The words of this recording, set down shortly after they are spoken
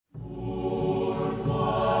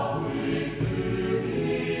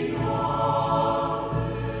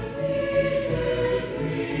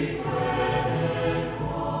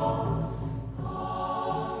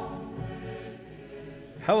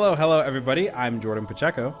Hello, everybody. I'm Jordan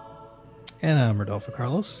Pacheco. And I'm Rodolfo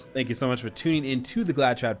Carlos. Thank you so much for tuning in to the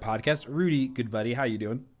Glad Chad podcast. Rudy, good buddy, how you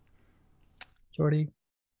doing? Jordy,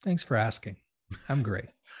 thanks for asking. I'm great.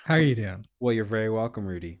 How are you doing? Well, you're very welcome,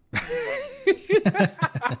 Rudy.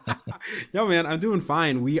 Yo, man, I'm doing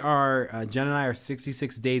fine. We are Jen and I are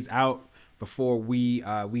 66 days out before we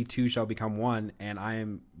two shall become one, and I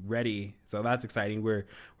am ready. So that's exciting. We're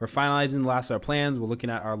finalizing the last of our plans. We're looking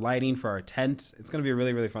at our lighting for our tent. It's gonna be a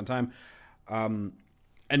really really fun time. And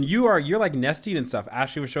you're like nesting and stuff.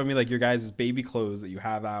 Ashley was showing me like your guys' baby clothes that you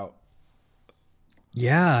have out.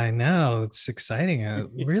 Yeah, I know. It's exciting.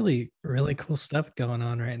 Really, really cool stuff going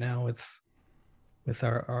on right now with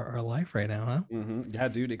our life right now, huh? Yeah,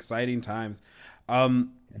 dude, exciting times.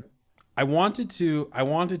 Um, I wanted to,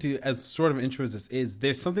 as sort of intro as this is,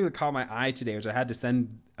 there's something that caught my eye today, which I had to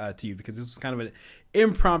send to you because this was kind of an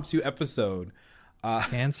impromptu episode.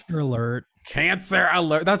 Cancer alert. Cancer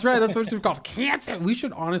alert. That's right. That's what it's called. Cancer. We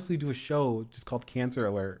should honestly do a show just called Cancer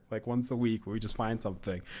Alert, like once a week, where we just find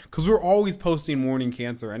something because we're always posting morning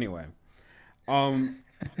cancer anyway. Um,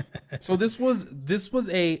 so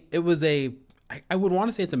I would want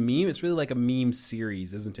to say it's a meme. It's really like a meme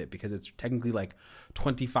series, isn't it? Because it's technically like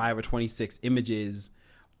 25 or 26 images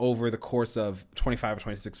over the course of 25 or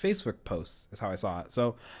 26 Facebook posts, is how I saw it.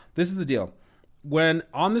 So this is the deal. When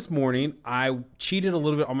on this morning, I cheated a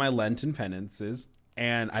little bit on my Lenten penances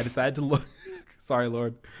and I decided to look, sorry,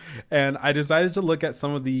 Lord. And I decided to look at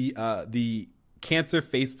some of the cancer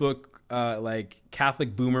Facebook, like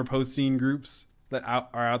Catholic boomer posting groups that are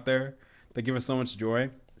out there that give us so much joy.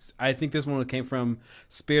 I think this one came from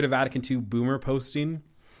Spirit of Vatican II boomer posting.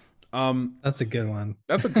 That's a good one.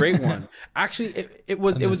 That's a great one. Actually, it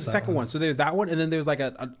was the second one. one. So there's that one, and then there's like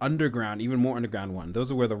an underground, even more underground one.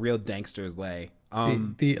 Those are where the real gangsters lay.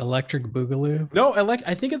 The Electric Boogaloo. No,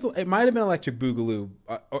 I think it might have been Electric Boogaloo,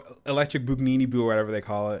 or Electric Boognini Boo, or whatever they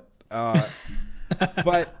call it.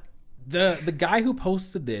 But the guy who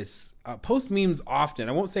posted this posts memes often.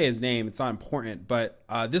 I won't say his name; it's not important. But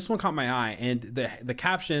this one caught my eye, and the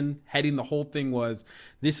caption heading the whole thing was,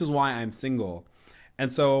 "This is why I'm single."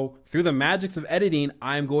 And so through the magics of editing,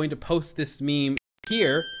 I'm going to post this meme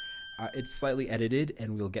here. It's slightly edited,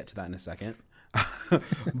 and we'll get to that in a second.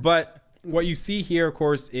 But what you see here, of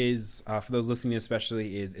course, is for those listening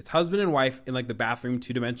especially, is it's husband and wife in like the bathroom,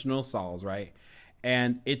 two-dimensional stalls, right?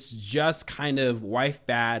 And it's just kind of wife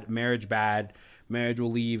bad, marriage bad. Marriage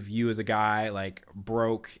will leave you as a guy like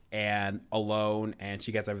broke and alone, and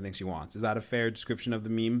she gets everything she wants. Is that a fair description of the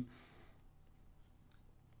meme?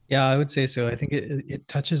 Yeah, I would say so. I think it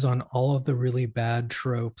touches on all of the really bad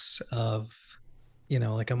tropes of,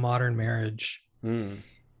 like a modern marriage. Mm.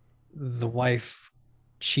 The wife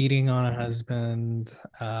cheating on a husband,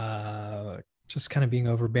 just kind of being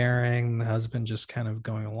overbearing, the husband just kind of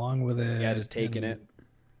going along with Yeah, it just taking and it.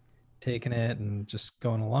 taking it and just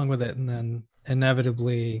going along with it. And then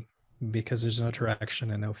inevitably, because there's no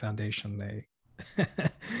direction and no foundation, they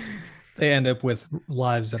they end up with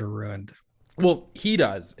lives that are ruined. Well, he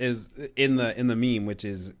does is in the meme, which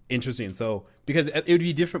is interesting. So because it would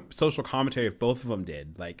be different social commentary if both of them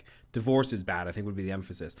did. Like divorce is bad, I think would be the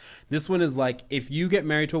emphasis. This one is like if you get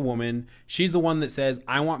married to a woman, she's the one that says,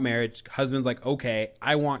 "I want marriage." Husband's like, "Okay,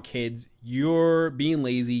 I want kids. You're being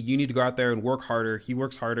lazy. You need to go out there and work harder." He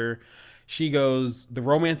works harder. She goes, "The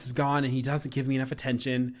romance is gone, and he doesn't give me enough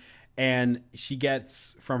attention." And she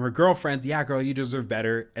gets from her girlfriends, "Yeah, girl, you deserve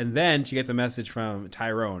better." And then she gets a message from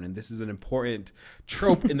Tyrone. And this is an important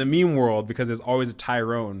trope in the meme world because there's always a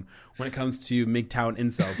Tyrone when it comes to MGTOW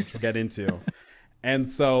incels, which we'll get into. And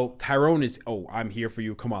so Tyrone is, "Oh, I'm here for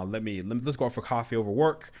you. Come on, let's go out for coffee over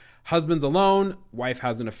work." Husband's alone. Wife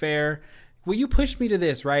has an affair. "Will you push me to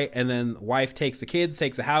this, right?" And then wife takes the kids,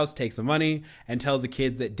 takes the house, takes the money, and tells the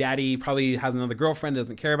kids that daddy probably has another girlfriend,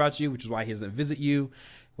 doesn't care about you, which is why he doesn't visit you.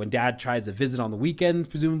 When dad tries to visit on the weekends,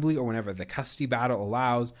 presumably, or whenever the custody battle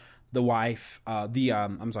allows,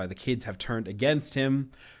 the kids have turned against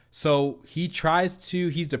him. So he's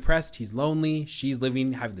depressed, he's lonely, she's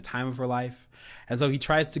having the time of her life. And so he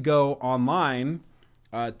tries to go online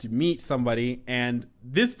to meet somebody. And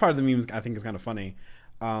this part of the meme, I think, is kind of funny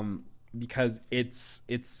because it's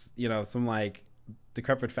some like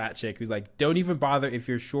decrepit fat chick who's like, "Don't even bother if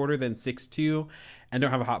you're shorter than 6'2" and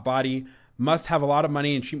don't have a hot body. Must have a lot of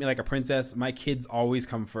money and treat me like a princess. My kids always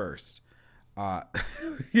come first."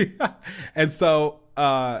 Yeah. And so,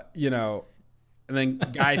 and then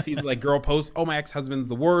guy sees like girl post, "Oh, my ex-husband's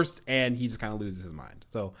the worst," and he just kind of loses his mind.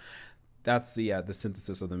 So that's the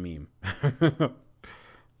synthesis of the meme.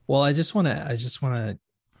 Well, I just want to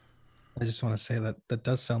say that that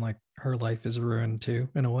does sound like her life is ruined too,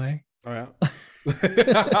 in a way. Oh yeah.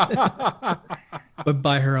 but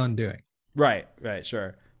by her own doing. Right, right,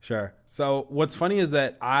 sure, sure. So what's funny is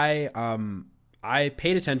that I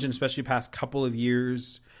paid attention, especially past couple of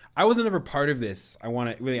years. I wasn't ever part of this. I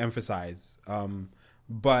want to really emphasize,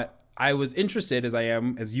 but I was interested, as I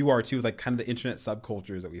am, as you are too, like kind of the internet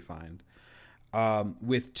subcultures that we find,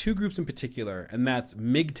 with two groups in particular, and that's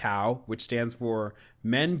MGTOW, which stands for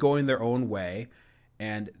Men Going Their Own Way,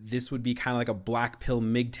 and this would be kind of like a black pill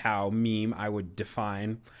MGTOW meme, I would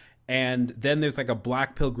define. And then there's like a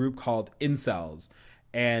black pill group called incels,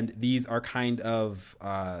 and these are kind of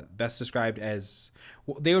best described as,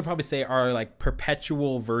 well, they would probably say are like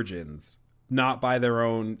perpetual virgins, not by their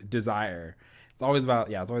own desire. It's always about,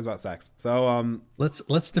 yeah, it's always about sex. So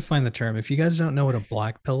Let's define the term. If you guys don't know what a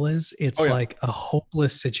black pill is, it's oh yeah, like a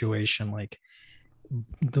hopeless situation, like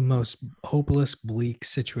the most hopeless, bleak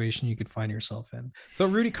situation you could find yourself in. so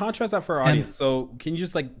Rudy, contrast that for our And audience. So can you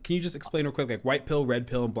just explain real quick like white pill, red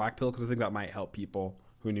pill, and black pill, because I think that might help people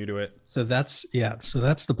who are new to it. so that's, yeah, so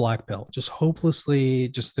that's the black pill. Just hopelessly,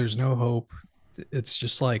 just there's no hope. It's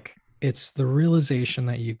just like it's the realization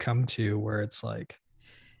that you come to where it's like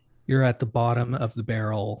you're at the bottom of the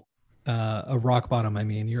barrel, a rock bottom. I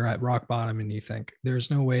mean, you're at rock bottom and you think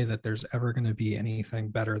there's no way that there's ever going to be anything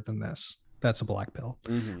better than this. That's a black pill.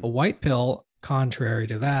 Mm-hmm. A white pill, contrary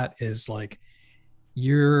to that, is like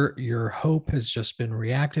your hope has just been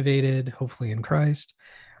reactivated, hopefully in Christ.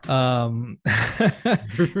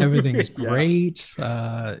 Everything's Yeah. great.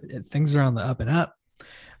 Things are on the up and up.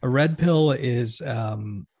 A red pill is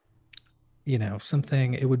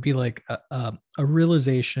something, it would be like a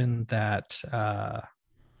realization that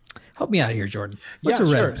help me out here, Jordan. What's Yeah, a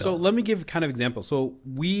red sure. pill? So let me give kind of example. So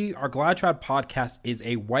our Glad Trad podcast is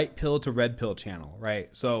a white pill to red pill channel, right?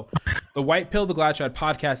 So the white pill, the Glad Trad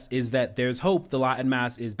podcast is that there's hope. The Latin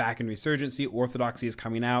Mass is back in resurgency. Orthodoxy is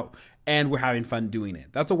coming out, and we're having fun doing it.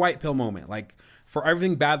 That's a white pill moment. Like for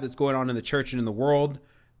everything bad that's going on in the church and in the world,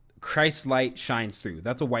 Christ's light shines through.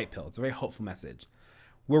 That's a white pill. It's a very hopeful message.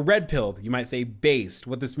 We're red pilled, you might say based.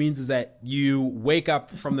 What this means is that you wake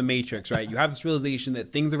up from the matrix, right? You have this realization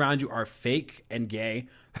that things around you are fake and gay.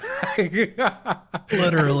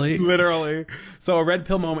 Literally. Literally. So a red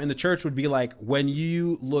pill moment in the church would be like when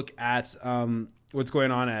you look at what's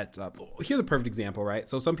going on at, here's a perfect example, right?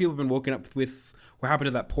 So some people have been woken up with what happened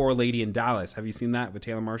to that poor lady in Dallas. Have you seen that with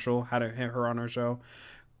Taylor Marshall? Had her on her show.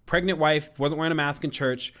 Pregnant wife, wasn't wearing a mask in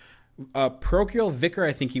church. A parochial vicar,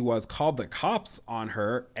 I think he was, called the cops on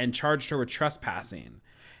her and charged her with trespassing.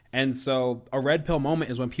 And so a red pill moment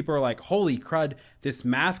is when people are like, holy crud, this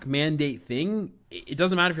mask mandate thing, it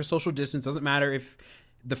doesn't matter if you're social distance, doesn't matter if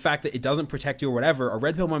the fact that it doesn't protect you or whatever. A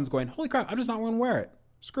red pill moment is going, holy crap, I'm just not going to wear it.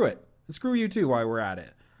 Screw it. And screw you too while we're at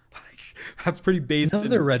it. Like, that's pretty basic.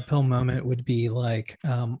 Another red pill moment would be like,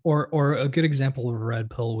 or a good example of a red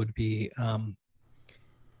pill would be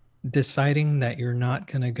deciding that you're not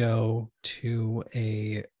going to go to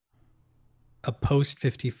a post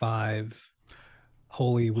 55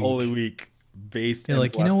 Holy Week based. You're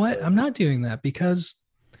like, you know what? I'm not doing that because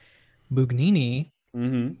Bugnini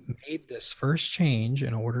made this first change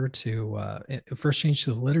in order to first change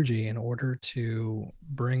to the liturgy in order to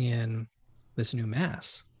bring in this new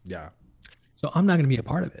mass. Yeah. So I'm not going to be a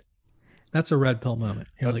part of it. That's a red pill moment.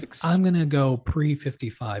 You're like, I'm going to go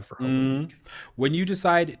pre-55 for Holy Week. When you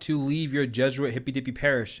decide to leave your Jesuit hippy dippy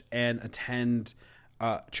parish and attend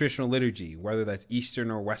traditional liturgy, whether that's Eastern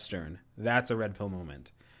or Western, that's a red pill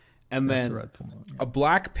moment. And That's then a red pill moment, yeah. A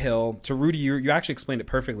black pill, to Rudy, you actually explained it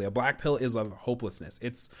perfectly. A black pill is of hopelessness.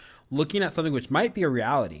 It's looking at something which might be a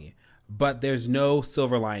reality, but there's no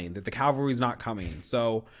silver lining, that the cavalry's not coming.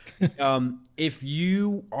 So if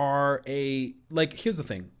you are here's the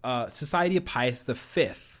thing, Society of Pius V,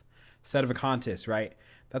 Sedevacantists, right?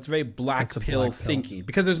 That's very black pill thinking,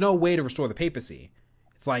 because there's no way to restore the papacy.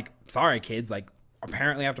 It's like, sorry, kids, like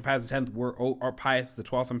apparently after Pius X, or Pius the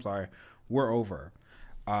 12th, I'm sorry, we're over.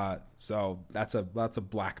 So that's a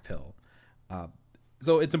black pill.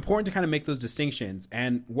 So it's important to kind of make those distinctions.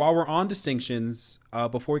 And while we're on distinctions,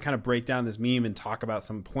 before we kind of break down this meme and talk about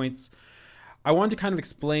some points, I wanted to kind of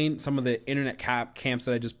explain some of the internet camps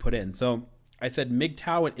that I just put in. So I said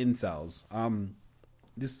MGTOW and incels.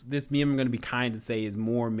 This meme I'm going to be kind and say is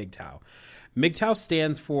more MGTOW. MGTOW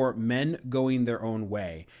stands for Men Going Their Own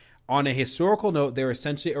Way. On a historical note, they're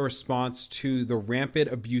essentially a response to the rampant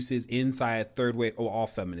abuses inside third wave, all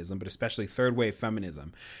feminism, but especially third wave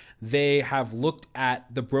feminism. They have looked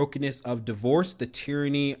at the brokenness of divorce, the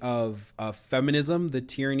tyranny of feminism, the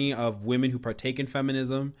tyranny of women who partake in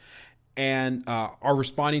feminism, and are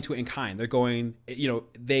responding to it in kind. They're going,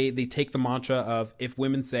 they take the mantra of, if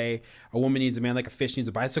women say a woman needs a man like a fish needs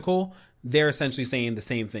a bicycle, they're essentially saying the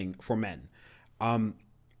same thing for men.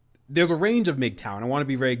 There's a range of MGTOW, and I want to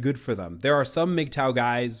be very good for them. There are some MGTOW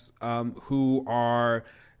guys who are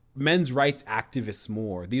men's rights activists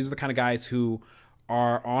more. These are the kind of guys who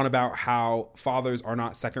are on about how fathers are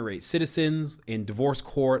not second-rate citizens in divorce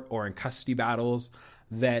court or in custody battles,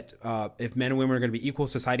 that if men and women are going to be equal,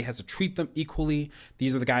 society has to treat them equally.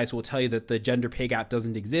 These are the guys who will tell you that the gender pay gap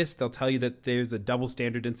doesn't exist. They'll tell you that there's a double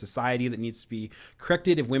standard in society that needs to be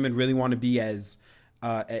corrected if women really want to be as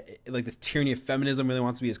like this tyranny of feminism really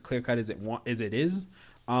wants to be as clear-cut as it is.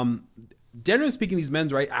 Generally speaking, these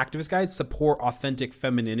men's rights activist guys support authentic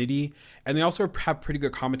femininity, and they also have pretty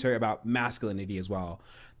good commentary about masculinity as well.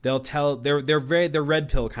 They'll tell they're red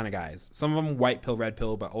pill kind of guys. Some of them white pill, red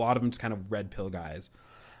pill, but a lot of them just kind of red pill guys.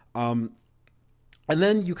 And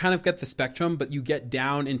then you kind of get the spectrum, but you get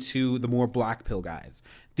down into the more black pill guys.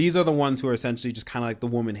 These are the ones who are essentially just kind of like the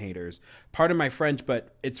woman haters. Pardon my French,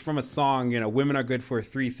 but it's from a song, women are good for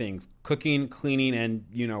 3 things: cooking, cleaning, and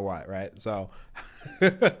you know what, right? So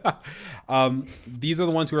these are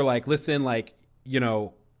the ones who are like, listen, like,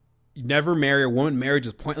 never marry a woman. Marriage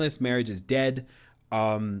is pointless. Marriage is dead.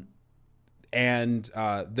 And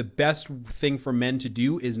the best thing for men to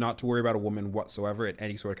do is not to worry about a woman whatsoever at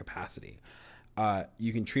any sort of capacity.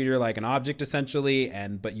 You can treat her like an object essentially,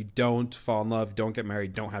 but you don't fall in love, don't get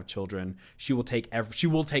married, don't have children. She will take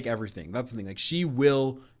everything. That's the thing. Like, she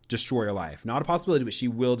will destroy your life. Not a possibility, but she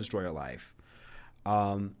will destroy your life.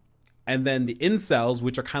 And then the incels,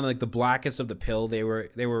 which are kind of like the blackest of the pill, they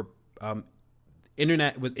were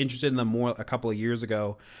internet was interested in them more a couple of years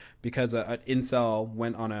ago because an incel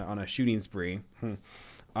went on a shooting spree.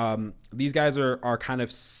 These guys are kind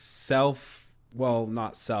of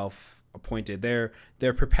not self-appointed.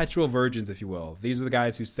 They're perpetual virgins, if you will. These are the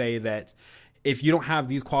guys who say that if you don't have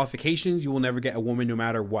these qualifications, you will never get a woman no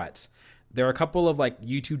matter what. There are a couple of like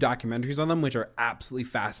YouTube documentaries on them which are absolutely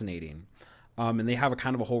fascinating. And they have a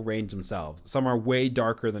kind of a whole range themselves. Some are way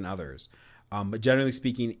darker than others. But generally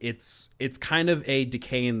speaking, it's kind of a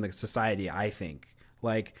decay in the society, I think.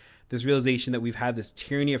 Like, this realization that we've had this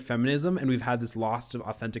tyranny of feminism and we've had this loss of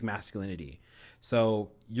authentic masculinity.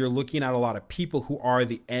 So you're looking at a lot of people who are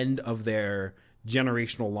the end of their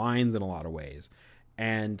generational lines in a lot of ways.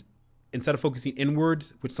 And instead of focusing inward,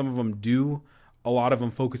 which some of them do, a lot of them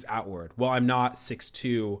focus outward. Well, I'm not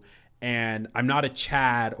 6'2", and I'm not a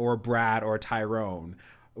Chad or a Brad or a Tyrone,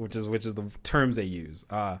 which is the terms they use.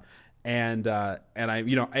 And I,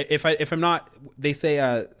 if I'm not, they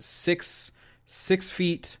say 6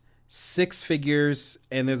 feet, 6 figures,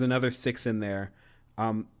 and there's another 6 in there,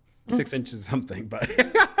 6 inches something, but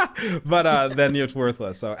then it's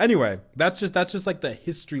worthless. So anyway, that's just like the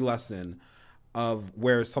history lesson of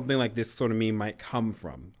where something like this sort of meme might come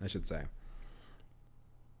from, I should say.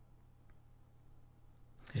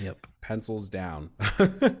 Yep. Pencils down.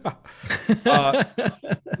 Now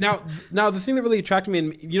the thing that really attracted me,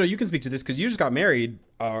 and you can speak to this because you just got married,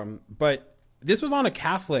 but this was on a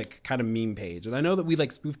Catholic kind of meme page, and I know that we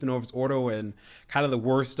like spoofed the Novus Ordo and kind of the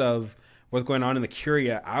worst of what's going on in the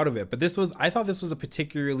Curia out of it, but I thought this was a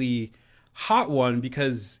particularly hot one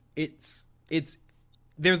because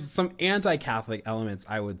there's some anti-Catholic elements,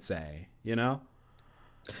 I would say,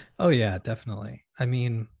 Oh yeah, definitely. I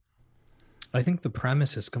mean, I think the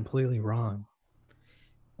premise is completely wrong.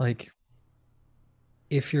 Like,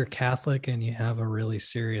 if you're Catholic and you have a really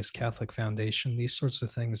serious Catholic foundation, these sorts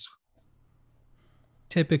of things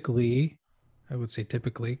typically, I would say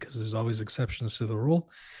typically, because there's always exceptions to the rule,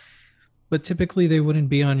 but typically they wouldn't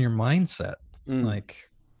be on your mindset. Like,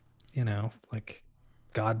 like,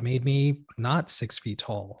 God made me not 6 feet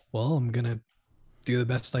tall. Well, I'm going to do the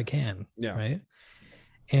best I can. Yeah. Right.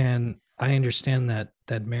 And I understand that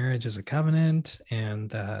marriage is a covenant and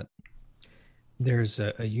that there's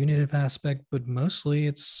a unitive aspect, but mostly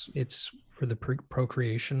it's for the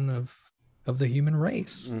procreation of the human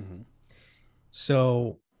race. Mm-hmm.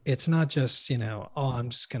 So it's not just, I'm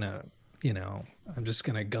just gonna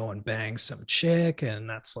go and bang some chick and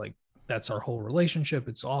that's our whole relationship.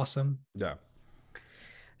 It's awesome. Yeah.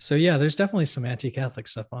 So yeah, there's definitely some anti-Catholic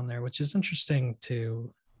stuff on there, which is interesting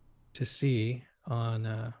to see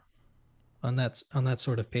on that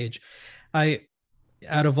sort of page.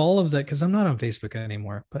 Out of all of that, because I'm not on Facebook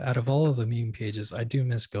anymore, but out of all of the meme pages, I do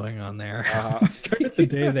miss going on there, starting the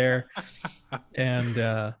day there,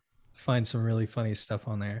 and find some really funny stuff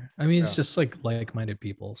on there. I mean, it's just like-minded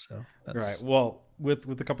people. So that's right. Well,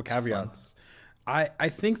 with a couple caveats, I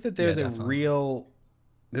think that there's a real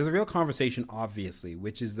conversation, obviously,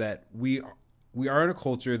 which is that we are in a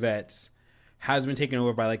culture that has been taken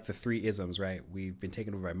over by like the 3 isms, right? We've been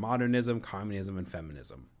taken over by modernism, communism, and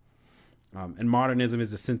feminism. And modernism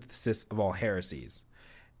is the synthesis of all heresies.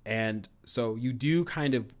 And so you do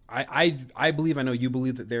kind of, I believe, I know you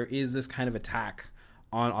believe that there is this kind of attack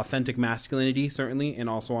on authentic masculinity, certainly, and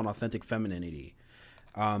also on authentic femininity.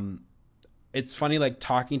 It's funny, like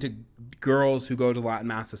talking to girls who go to Latin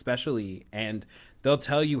mass, especially, and they'll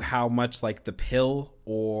tell you how much like the pill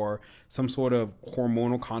or some sort of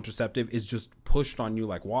hormonal contraceptive is just pushed on you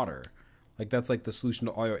like water. Like that's like the solution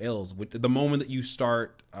to all your ills. The moment that you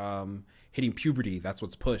start hitting puberty, that's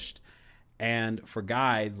what's pushed. And for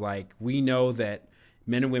guys, like we know that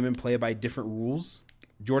men and women play by different rules.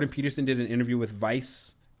 Jordan Peterson did an interview with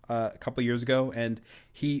Vice a couple years ago, and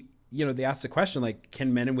he, they asked the question like,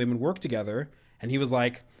 can men and women work together? And he was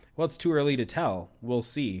like, well, it's too early to tell. We'll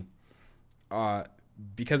see.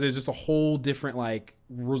 Because there's just a whole different like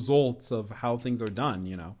results of how things are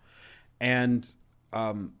done, and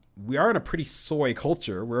we are in a pretty soy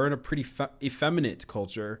culture. We're in a pretty effeminate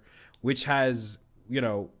culture, which has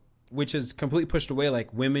completely pushed away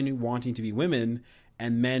like women wanting to be women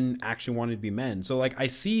and men actually wanting to be men. So like I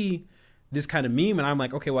see this kind of meme and I'm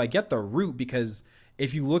like, okay, well I get the root, because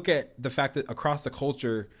if you look at the fact that across the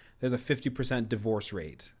culture there's a 50% divorce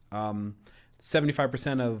rate.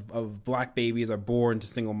 75% of black babies are born to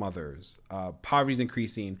single mothers. Poverty is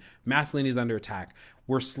increasing. Masculinity is under attack.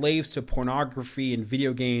 We're slaves to pornography and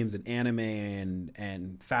video games and anime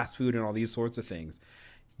and fast food and all these sorts of things.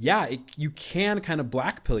 Yeah, you can kind of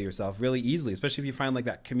black pill yourself really easily, especially if you find like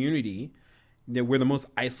that community. We're the most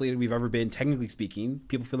isolated we've ever been, technically speaking.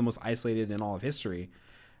 People feel the most isolated in all of history.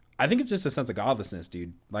 I think it's just a sense of godlessness,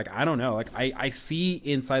 dude. Like, I don't know. Like, I see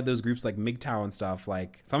inside those groups like MGTOW and stuff,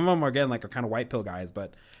 like some of them are, again, like are kind of white pill guys,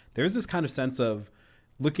 but there's this kind of sense of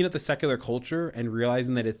looking at the secular culture and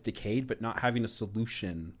realizing that it's decayed, but not having a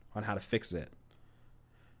solution on how to fix it.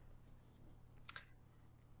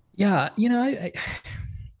 Yeah.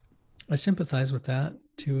 I sympathize with that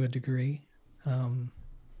to a degree.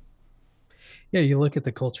 Yeah, you look at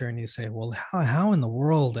the culture and you say, well, how in the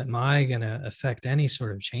world am I going to affect any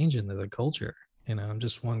sort of change into the culture? I'm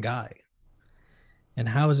just one guy. And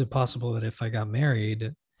how is it possible that if I got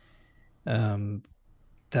married,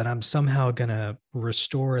 that I'm somehow going to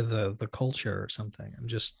restore the culture or something? I'm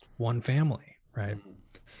just one family, right?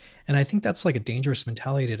 And I think that's like a dangerous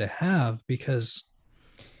mentality to have, because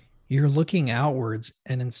you're looking outwards,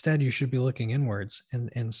 and instead you should be looking inwards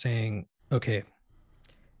and saying, okay,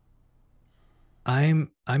 I'm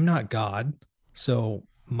not God, so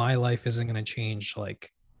my life isn't going to change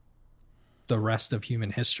like the rest of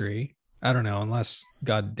human history. I don't know, unless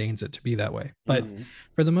God deigns it to be that way. But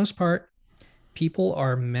for the most part, people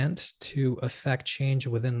are meant to affect change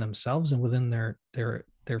within themselves and within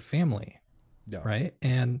their family, right?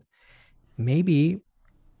 And maybe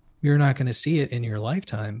you're not going to see it in your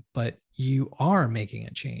lifetime, but you are making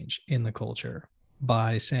a change in the culture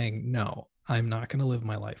by saying, no, I'm not going to live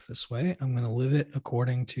my life this way. I'm going to live it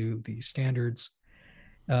according to the standards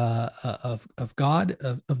of God,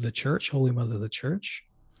 of the church, Holy Mother of the Church.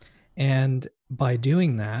 And by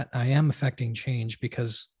doing that, I am affecting change,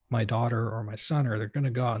 because my daughter or my son, they're going to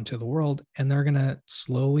go out into the world and they're going to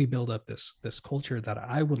slowly build up this culture that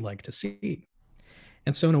I would like to see.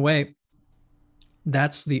 And so in a way,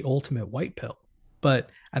 that's the ultimate white pill. But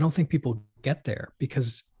I don't think people get there,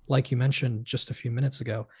 because like you mentioned just a few minutes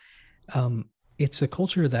ago, it's a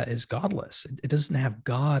culture that is godless. It doesn't have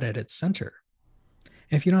God at its center.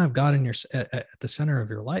 And if you don't have God in at the center of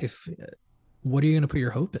your life, what are you going to put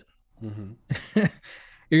your hope in? Mm-hmm.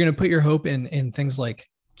 You're going to put your hope in things like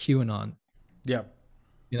QAnon. Yeah.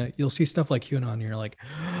 You'll see stuff like QAnon and you're like,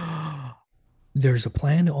 oh, there's a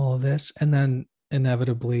plan to all of this. And then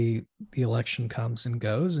inevitably the election comes and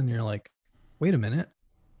goes and you're like, wait a minute,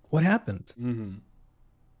 what happened? Mm-hmm.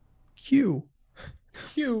 Q,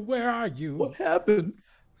 where are you? What happened?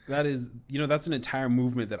 That is, that's an entire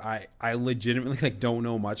movement that I legitimately like don't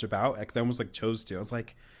know much about, because I almost like chose to. I was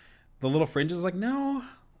like, the little fringe is like, no,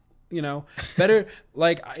 better.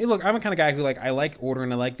 Like, look, I'm a kind of guy who like, I like order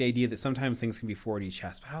and I like the idea that sometimes things can be 4D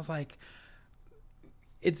chess, but I was like,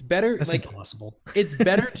 it's better. That's like impossible. It's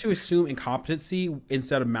better to assume incompetency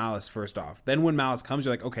instead of malice first off. Then when malice comes,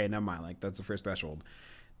 you're like, okay, never mind. Like, that's the first threshold.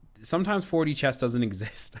 Sometimes 4D chess doesn't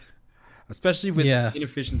exist, especially with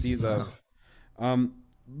inefficiencies of.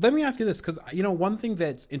 Let me ask you this, because one thing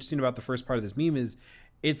that's interesting about the first part of this meme is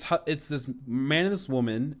it's this man and this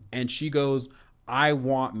woman, and she goes, I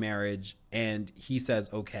want marriage, and he says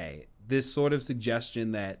okay. This sort of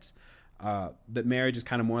suggestion that that marriage is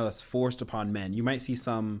kind of more or less forced upon men. You might see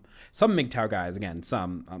some MGTOW guys, again,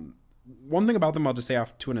 some one thing about them I'll just say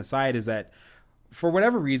off to an aside is that for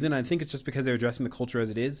whatever reason, I think it's just because they're addressing the culture as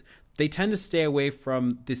it is, they tend to stay away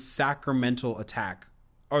from this sacramental attack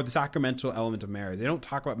or the sacramental element of marriage. They don't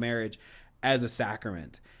talk about marriage as a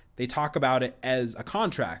sacrament. They talk about it as a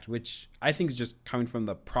contract, which I think is just coming from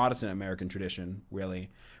the Protestant American tradition,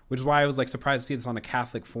 really, which is why I was like surprised to see this on a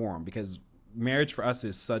Catholic forum, because marriage for us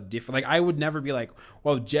is so different. Like, I would never be like,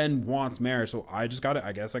 well, Jen wants marriage, so I guess got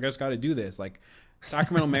to do this. Like,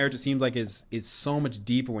 sacramental marriage, it seems like is so much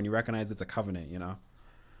deeper when you recognize it's a covenant, you know?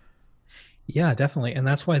 Yeah, definitely. And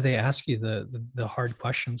that's why they ask you the hard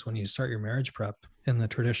questions when you start your marriage prep in the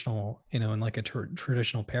traditional, in like a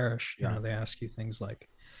traditional parish. Yeah. They ask you things like,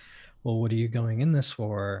 well, what are you going in this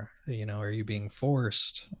for? Are you being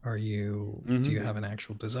forced? Do you have an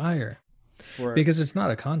actual desire? Because it's not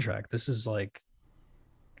a contract. This is a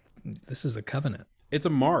covenant. It's a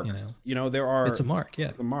mark. It's a mark. Yeah.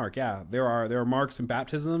 It's a mark. Yeah. There are marks in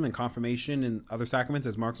baptism and confirmation and other sacraments.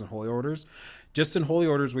 There's marks in holy orders. Just in holy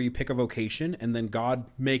orders where you pick a vocation and then God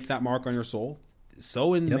makes that mark on your soul.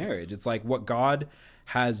 So in marriage, it's like what God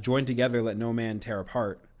has joined together, let no man tear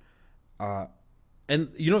apart. And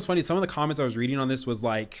what's funny? Some of the comments I was reading on this was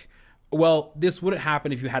like, well, this wouldn't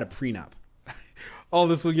happen if you had a prenup. Oh,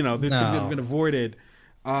 this would, this could have been avoided.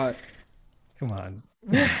 Come on.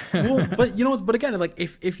 But again, like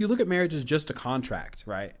if you look at marriage as just a contract,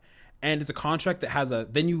 right? And it's a contract that has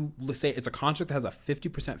then you say it's a contract that has a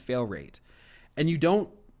 50% fail rate, and you don't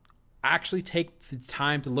actually take the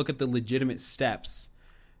time to look at the legitimate steps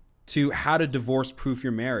to how to divorce proof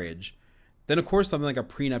your marriage, then of course something like a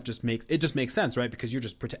prenup just makes sense, right? Because you're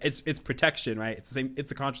just it's protection, right?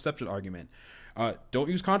 It's a contraception argument. Don't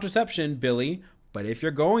use contraception, Billy, but if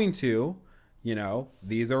you're going to,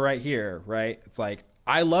 these are right here, right? It's like,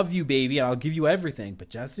 I love you, baby, and I'll give you everything, but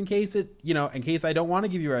just in case in case I don't want to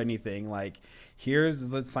give you anything, like,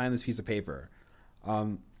 let's sign this piece of paper.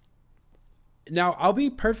 Now, I'll be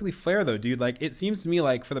perfectly fair though, dude. Like, it seems to me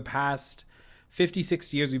like for the past 50,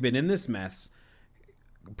 60 years we've been in this mess,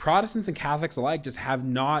 Protestants and Catholics alike just have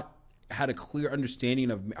not had a clear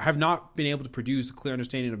understanding have not been able to produce a clear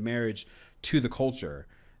understanding of marriage to the culture,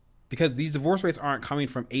 because these divorce rates aren't coming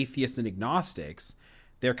from atheists and agnostics.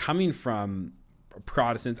 They're coming from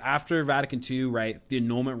Protestants. After Vatican II, right, the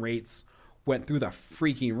annulment rates went through the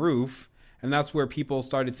freaking roof, and that's where people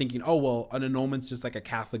started thinking, oh, well, an annulment's just like a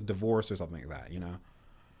Catholic divorce or something like that,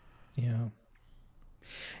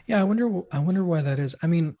 Yeah, I wonder why that is. I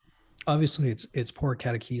mean, obviously it's poor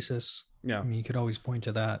catechesis. Yeah. I mean, you could always point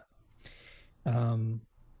to that. I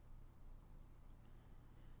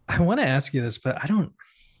want to ask you this, but I don't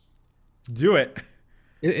do it.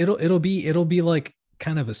 It'll be like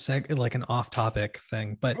kind of like an off topic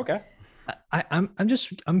thing, but okay.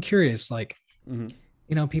 I'm curious, like,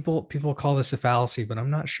 people call this a fallacy, but I'm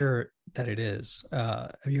not sure that it is.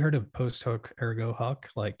 Have you heard of post hoc ergo hoc?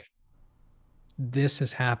 Like,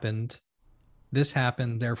 this happened,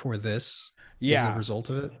 therefore this is the result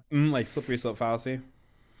of it. Like slippery slope fallacy.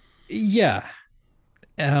 Yeah.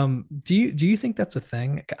 Do you think that's a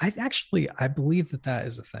thing? I believe that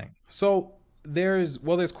is a thing. So there's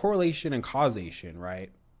correlation and causation, right?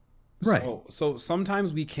 Right. So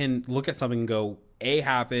sometimes we can look at something and go, A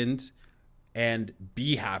happened and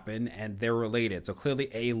B happened and they're related. So clearly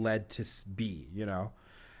A led to B,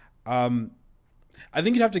 I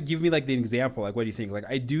think you'd have to give me like the example. Like, what do you think? Like,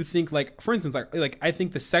 I do think, like, for instance, like I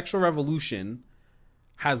think the sexual revolution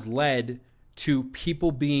has led to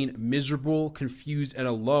people being miserable, confused, and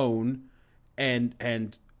alone,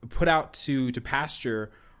 and put out to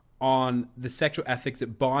pasture on the sexual ethics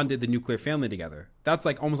that bonded the nuclear family together. That's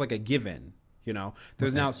like almost like a given.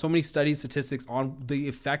 There's now so many studies, statistics on the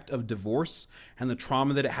effect of divorce and the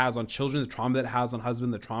trauma that it has on children, the trauma that it has on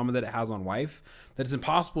husband, the trauma that it has on wife, that it's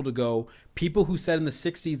impossible to go, people who said in the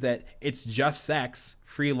 60s that it's just sex,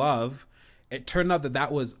 free love, it turned out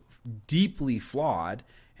that was deeply flawed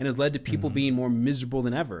and has led to people being more miserable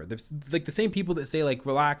than ever. Like the same people that say, like,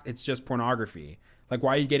 relax, it's just pornography. Like,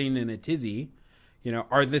 why are you getting in a tizzy?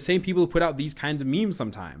 Are the same people who put out these kinds of memes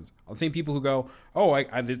sometimes. Are the same people who go,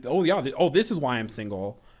 this is why I'm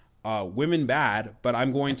single. Women bad, but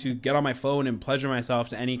I'm going to get on my phone and pleasure myself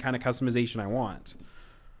to any kind of customization I want.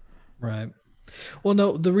 Right. Well,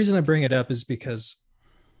 no, the reason I bring it up is because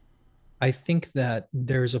I think that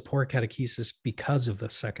there's a poor catechesis because of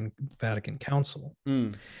the Second Vatican Council.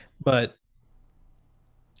 But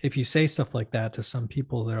if you say stuff like that to some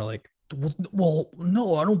people, they're like, well,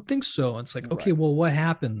 no, I don't think so. It's like, okay, well, what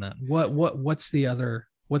happened then? What's the other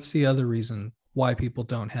reason why people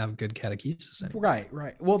don't have good catechesis anymore?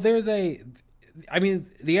 Right. Well, the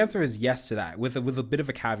answer is yes to that with a bit of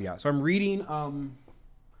a caveat. So I'm reading,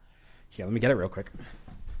 here, let me get it real quick.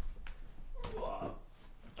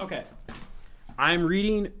 Okay. I'm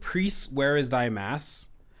reading Priests, Where is Thy Mass?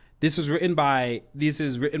 This is written by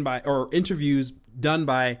or interviews done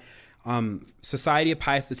by Society of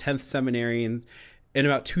Pius X seminarians in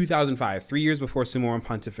about 2005, 3 years before Summorum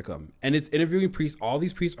Pontificum. And it's interviewing priests. All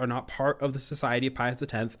these priests are not part of the Society of Pius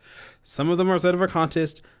X. Some of them are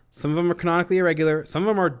sedevacantists. Some of them are canonically irregular. Some of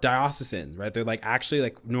them are diocesan, right? They're like actually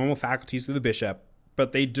like normal faculties through the bishop,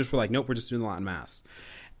 but they just were like, nope, we're just doing the Latin Mass.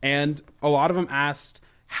 And a lot of them asked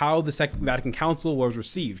how the Second Vatican Council was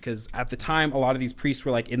received, because at the time, a lot of these priests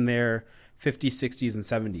were like in their 50s, 60s, and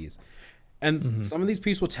 70s. And some of these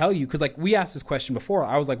priests will tell you, because like we asked this question before,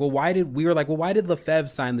 I was like, well, why did Lefebvre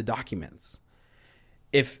sign the documents?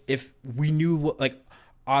 If we knew like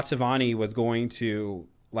Ottavani was going to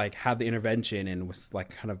like have the intervention and was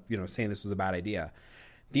like kind of, saying this was a bad idea.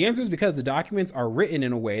 The answer is because the documents are written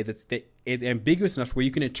in a way that it's ambiguous enough where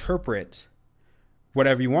you can interpret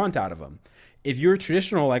whatever you want out of them. If you're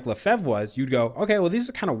traditional like Lefebvre was, you'd go, okay, well, these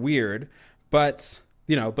are kind of weird, but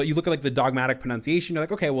you look at like the dogmatic pronunciation, you're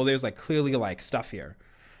like, okay, well, there's like clearly like stuff here.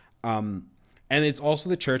 And it's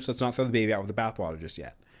also the church. Let's not throw the baby out with the bathwater just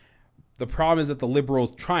yet. The problem is that the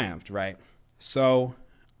liberals triumphed, right? So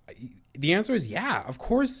the answer is, yeah, of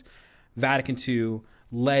course, Vatican II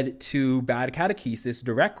led to bad catechesis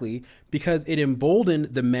directly because it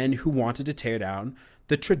emboldened the men who wanted to tear down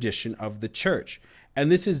the tradition of the church. And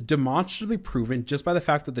this is demonstrably proven just by the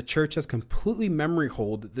fact that the church has completely memory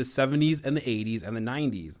holed the 70s and the 80s and the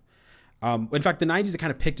 90s. In fact, the 90s, it kind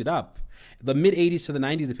of picked it up. The mid 80s to the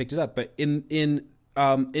 90s, it picked it up. But in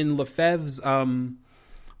Lefebvre's,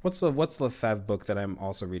 what's Lefebvre book that I'm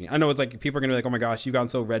also reading? I know it's like people are gonna be like, oh my gosh, you've gone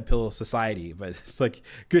so red pill society, but it's like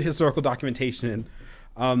good historical documentation.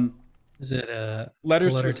 Is it a letter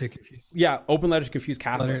to confuse? Yeah, open letter to confuse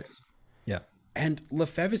Catholics. Yeah. And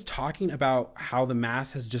Lefebvre is talking about how the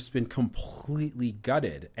Mass has just been completely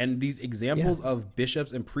gutted. And these examples of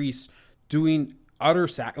bishops and priests doing utter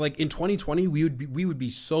like in 2020, we would be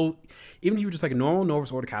so, even if you were just like a normal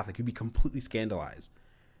Novus Ordo Catholic, you'd be completely scandalized.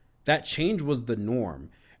 That change was the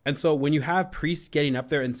norm. And so when you have priests getting up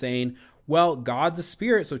there and saying, well, God's a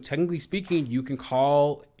spirit, so technically speaking, you can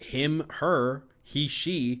call him, her, he,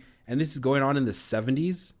 she, and this is going on in the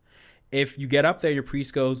 70s. If you get up there, your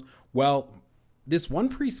priest goes, well, this one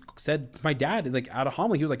priest said to my dad, like at a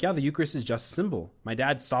homily, he was like, yeah, the Eucharist is just a symbol. My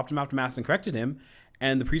dad stopped him after Mass and corrected him.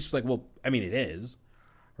 And the priest was like, well, I mean, it is,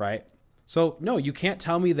 right? So no, you can't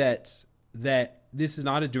tell me that this is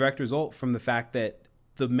not a direct result from the fact that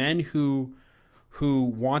the men who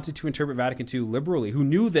wanted to interpret Vatican II liberally, who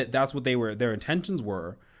knew that that's what their intentions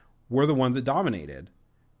were the ones that dominated.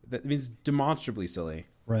 That means demonstrably silly.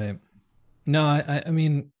 Right. No, I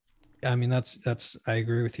mean, that's I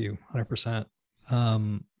agree with you 100%.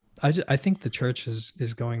 I think the church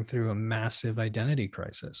is going through a massive identity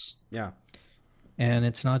crisis. Yeah. And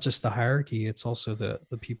it's not just the hierarchy, it's also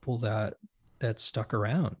the people that stuck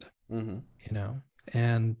around,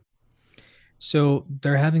 and so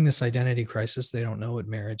they're having this identity crisis. They don't know what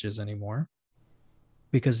marriage is anymore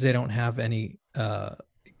because they don't have any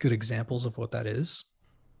good examples of what that is.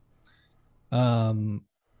 We're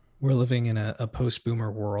living in a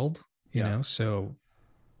post-boomer world, you know, so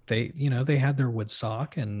they had their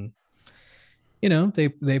Woodstock, and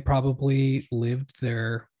they probably lived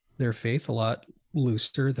their faith a lot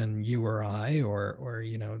looser than you or I, or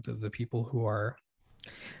the people who are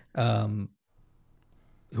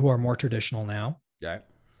more traditional now. Yeah.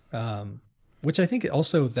 Which I think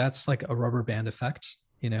also that's like a rubber band effect.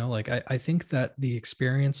 Like I think that the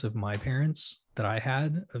experience of my parents that I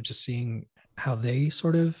had of just seeing how they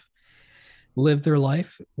sort of live their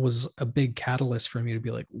life was a big catalyst for me to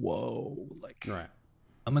be like, whoa, like, right,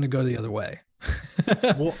 I'm going to go the other way.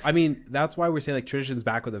 Well, I mean, that's why we're saying like tradition's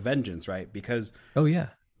back with a vengeance, right? Because oh yeah,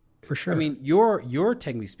 for sure. I mean, you're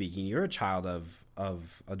technically speaking, you're a child of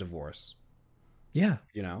a divorce. Yeah.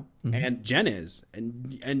 Mm-hmm. And Jen is,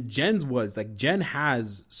 and Jen's was like, Jen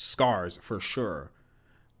has scars for sure.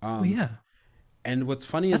 Yeah. And what's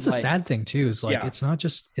funny that's is a sad thing too, is like, yeah. it's not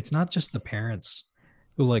just the parents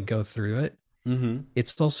who like go through it. Mm-hmm.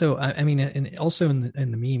 It's also, I mean, and also in the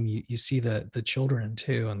meme, you see the children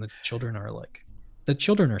too, and the children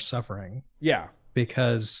are suffering. Yeah,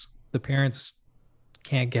 because the parents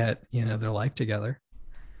can't get their life together.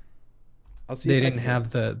 They didn't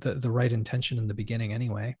have the right intention in the beginning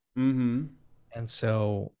anyway. Mm-hmm. And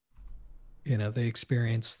so, they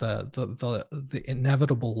experience the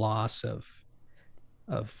inevitable loss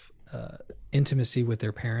of intimacy with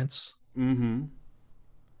their parents. Mm-hmm.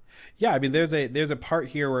 Yeah, I mean, there's a part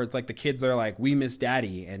here where it's like the kids are like, "We miss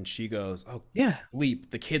daddy," and she goes, "Oh, Yeah.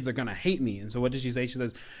 leap, the kids are gonna hate me." And so what does she say? She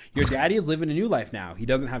says, "Your daddy is living a new life now. He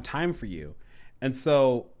doesn't have time for you, and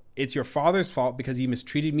so it's your father's fault because he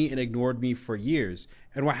mistreated me and ignored me for years."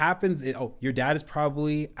 And what happens is, oh, your dad is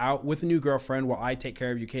probably out with a new girlfriend while I take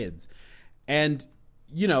care of you kids. And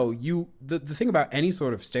the thing about any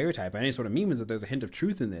sort of stereotype, any sort of meme, is that there's a hint of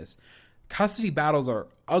truth in this. Custody battles are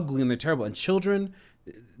ugly and they're terrible, and children,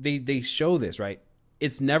 they show this, right?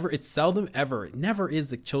 It's seldom ever, it never is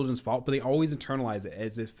the children's fault, but they always internalize it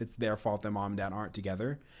as if it's their fault that mom and dad aren't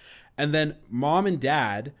together. And then mom and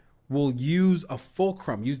dad will use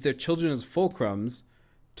their children as fulcrums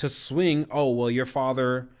to swing. Oh, well, your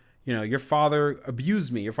father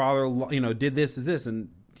abused me, your father did this is this, and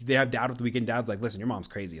they have dad with the weekend. Dad's like, listen, your mom's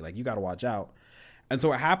crazy, like, you got to watch out. And so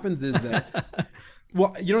what happens is that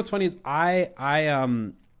well, what's funny is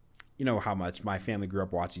you know how much my family grew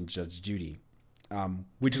up watching Judge Judy,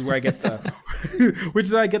 which is where I get the which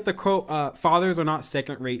is where I get the quote, fathers are not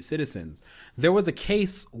second-rate citizens. There was a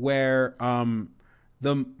case where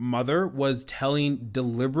the mother was telling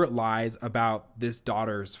deliberate lies about this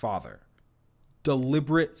daughter's father.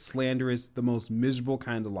 Deliberate, slanderous, the most miserable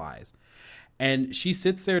kind of lies. And she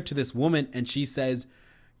sits there to this woman and she says,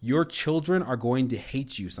 your children are going to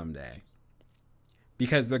hate you someday.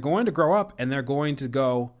 Because they're going to grow up and they're going to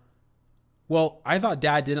go, well, I thought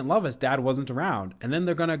dad didn't love us. Dad wasn't around. And then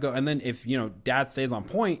they're going to go. And then if, dad stays on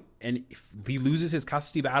point and if he loses his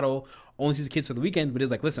custody battle, only sees the kids for the weekend, but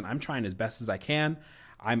is like, listen, I'm trying as best as I can.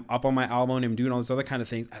 I'm up on my alimony. I'm doing all this other kind of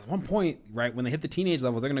things. At one point, right, when they hit the teenage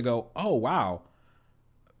level, they're going to go, oh, wow,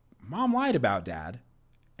 mom lied about dad.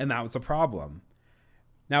 And that was a problem.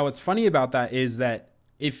 Now, what's funny about that is that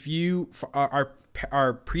if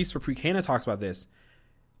our priest for Pre-Cana talks about this,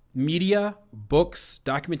 media, books,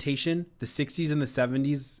 documentation, the 60s and the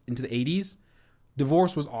 70s into the 80s,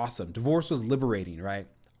 divorce was awesome. Divorce was liberating, right?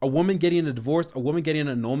 A woman getting a divorce, a woman getting an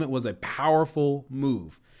annulment was a powerful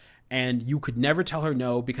move. And you could never tell her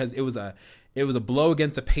no because it was a blow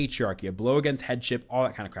against the patriarchy, a blow against headship, all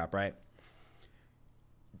that kind of crap, right?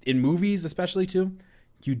 In movies, especially too,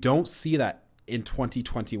 you don't see that in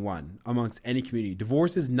 2021 amongst any community.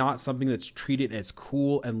 Divorce is not something that's treated as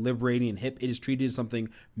cool and liberating and hip. It is treated as something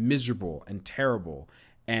miserable and terrible.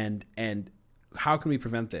 And how can we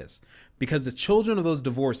prevent this? Because the children of those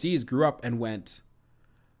divorcees grew up and went,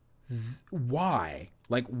 why?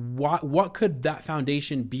 Like, what could that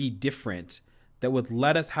foundation be different that would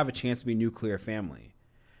let us have a chance to be a nuclear family?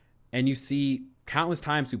 And you see countless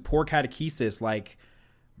times through poor catechesis, like,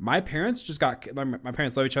 my parents my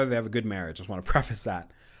parents love each other. They have a good marriage. Just want to preface that.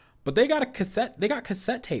 But they got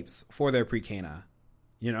cassette tapes for their Pre-Cana.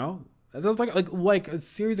 That was like a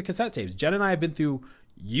series of cassette tapes. Jen and I have been through,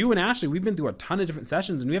 you and Ashley, we've been through a ton of different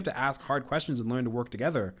sessions and we have to ask hard questions and learn to work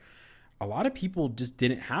together. A lot of people just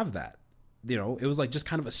didn't have that. It was like just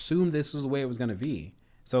kind of assumed this was the way it was going to be.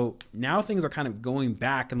 So now things are kind of going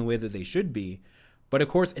back in the way that they should be. But of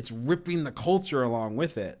course, it's ripping the culture along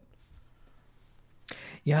with it.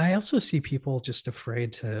 Yeah, I also see people just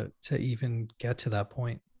afraid to even get to that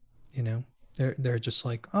point. They're just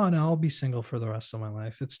like, oh no, I'll be single for the rest of my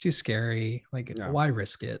life. It's too scary. Like, why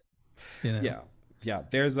risk it? Yeah.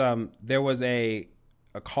 There was a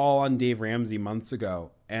call on Dave Ramsey months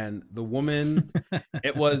ago, and the woman,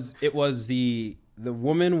 the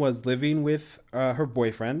woman was living with her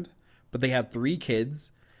boyfriend, but they had 3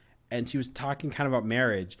 kids, and she was talking kind of about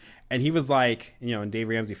marriage, and he was like, in Dave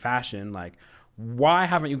Ramsey fashion, like, why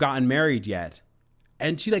haven't you gotten married yet?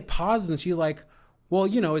 And she like pauses and she's like, well,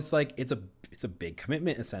 it's like, it's a big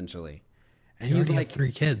commitment essentially. And he's like,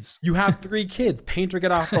 3 kids. You have 3 kids, paint or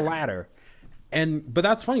get off the ladder. But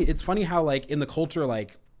that's funny. It's funny how like in the culture,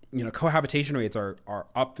 like, cohabitation rates are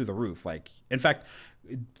up through the roof. Like, in fact,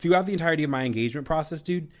 throughout the entirety of my engagement process,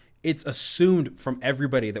 dude, it's assumed from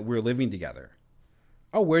everybody that we're living together.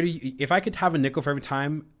 Oh, if I could have a nickel for every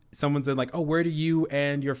time someone said like, oh, where do you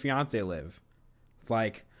and your fiance live? It's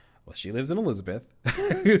like, well, she lives in Elizabeth.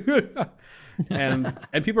 and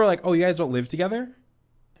people are like, oh, you guys don't live together?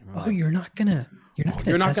 Oh, like, you're not gonna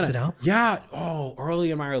test it out? Yeah. Oh,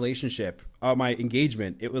 early in my relationship, my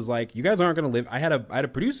engagement, it was like, you guys aren't gonna live. I had a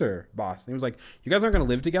producer boss, and he was like, you guys aren't gonna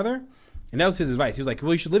live together? And that was his advice. He was like,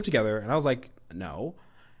 well, you should live together. And I was like, no.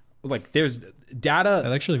 I was like, there's data.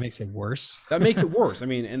 That actually makes it worse. That makes it worse. I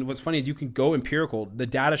mean, and what's funny is you can go empirical. The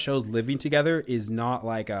data shows living together is not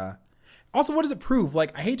like a... Also, what does it prove?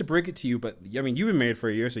 Like, I hate to break it to you, but I mean, you've been married for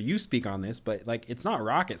a year, so you speak on this, but like, it's not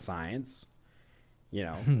rocket science,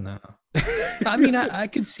 No. I mean, I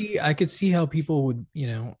could see how people would,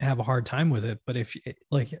 have a hard time with it. But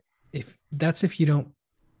if that's if you don't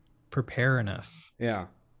prepare enough. Yeah.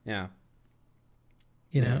 Yeah.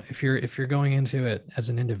 You know, if you're going into it as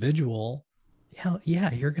an individual, hell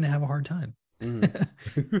yeah, you're gonna have a hard time.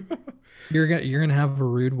 Mhm. You're gonna have a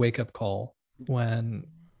rude wake up call when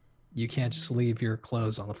you can't just leave your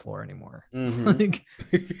clothes on the floor anymore. Mhm. Like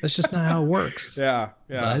that's just not how it works, Yeah.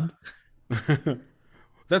 Yeah. bud.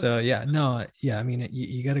 That's So yeah, no, yeah. I mean,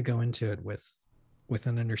 you got to go into it with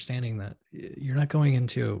an understanding that you're not going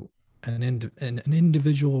into an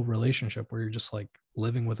individual relationship where you're just like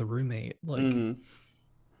living with a roommate. Like mhm.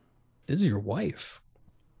 this is your wife.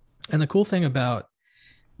 And the cool thing about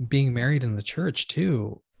being married in the church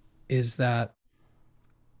too is that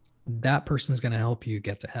that person's going to help you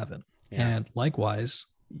get to heaven. Yeah. And likewise,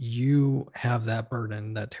 you have that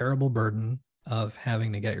burden, that terrible burden of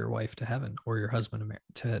having to get your wife to heaven or your husband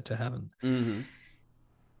to heaven. Mhm.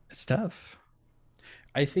 It's tough.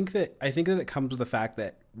 I think that it comes with the fact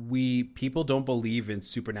that people don't believe in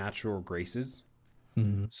supernatural graces.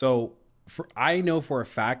 Mm-hmm. So I know for a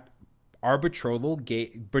fact our betrothal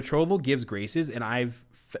gives graces, and I've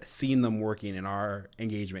seen them working in our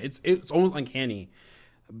engagement. It's almost uncanny,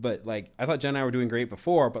 but like I thought Jen and I were doing great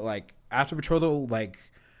before, but like after betrothal, like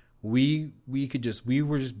we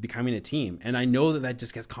were just becoming a team, and I know that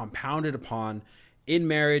just gets compounded upon in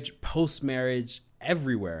marriage, post marriage,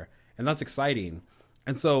 everywhere, and that's exciting.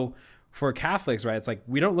 And so for Catholics, right, it's like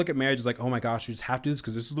we don't look at marriage as like, oh my gosh, we just have to do this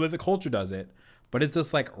because this is the way the culture does it. But it's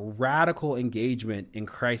this like radical engagement in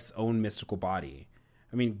Christ's own mystical body.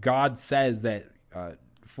 I mean, God says that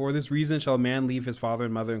for this reason shall a man leave his father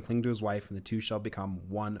and mother and cling to his wife, and the two shall become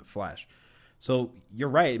one flesh. So you're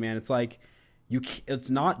right, man. It's like it's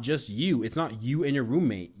not just you. It's not you and your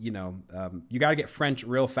roommate. You know, you got to get French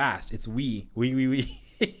real fast. It's we. We.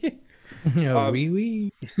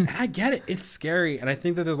 And I get it. It's scary. And I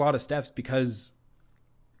think that there's a lot of steps because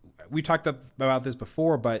we talked about this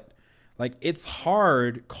before, but like it's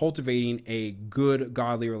hard cultivating a good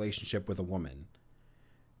godly relationship with a woman.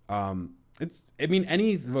 I mean,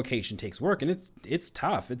 any vocation takes work, and it's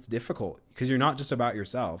tough. It's difficult because you're not just about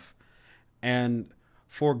yourself. And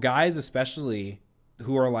for guys, especially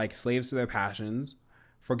who are like slaves to their passions,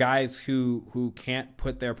 for guys who can't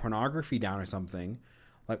put their pornography down or something,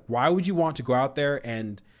 like why would you want to go out there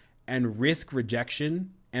and risk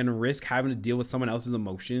rejection and risk having to deal with someone else's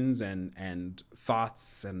emotions and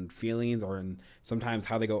thoughts and feelings, or sometimes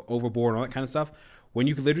how they go overboard and all that kind of stuff, when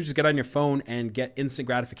you could literally just get on your phone and get instant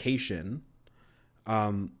gratification,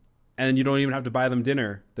 and you don't even have to buy them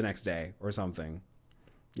dinner the next day or something.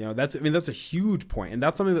 You know, that's a huge point, and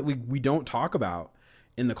that's something that we don't talk about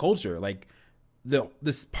in the culture. Like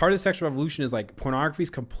this part of the sexual revolution is like pornography is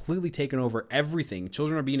completely taken over everything.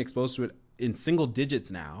 Children are being exposed to it in single digits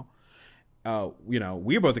now. You know,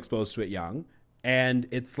 we are both exposed to it young, and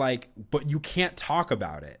it's like, but you can't talk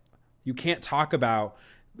about it. You can't talk about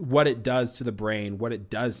what it does to the brain, what it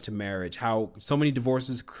does to marriage, how so many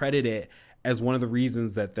divorces credit it as one of the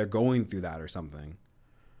reasons that they're going through that or something.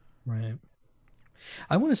 Right.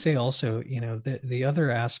 I want to say also, you know, the other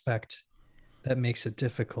aspect that makes it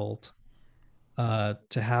difficult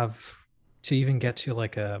to even get to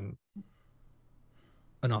like an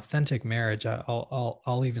authentic marriage.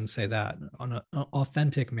 I'll even say that on an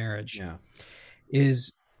authentic marriage, Yeah.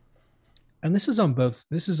 is, and this is on both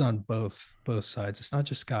sides. It's not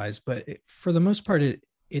just guys, but for the most part,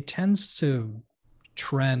 it tends to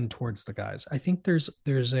trend towards the guys. I think there's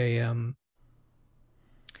a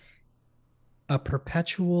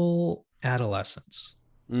perpetual adolescence.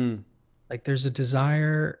 Like there's a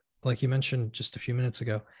desire, like you mentioned just a few minutes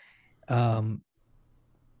ago, to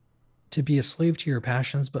be a slave to your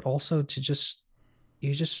passions, but also to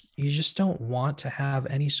you just don't want to have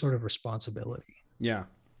any sort of responsibility. Yeah.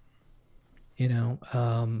 You know,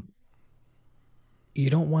 you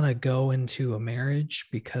don't want to go into a marriage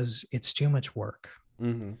because it's too much work.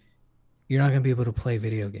 Mm-hmm. You're not going to be able to play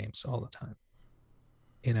video games all the time,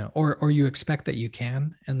 you know, or you expect that you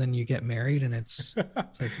can, and then you get married and it's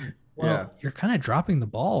like, well, yeah, you're kind of dropping the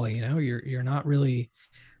ball. You know, you're not really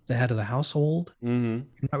the head of the household. Mm-hmm.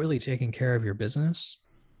 You're not really taking care of your business.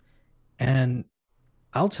 And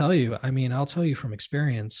I'll tell you from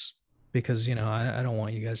experience, because, you know, I don't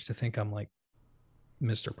want you guys to think I'm like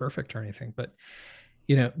Mr. Perfect or anything, but,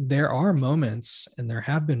 you know, there are moments, and there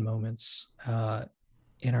have been moments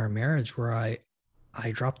in our marriage where I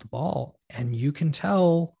dropped the ball, and you can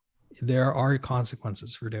tell there are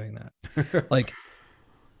consequences for doing that. Like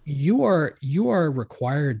you are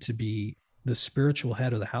required to be the spiritual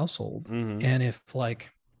head of the household. Mm-hmm. And if, like,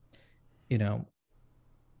 you know,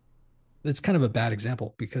 it's kind of a bad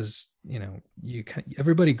example because, you know,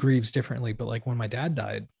 everybody grieves differently, but like when my dad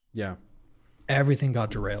died, yeah, everything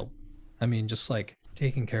got derailed. I mean, just like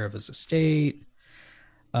taking care of his estate,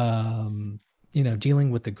 um,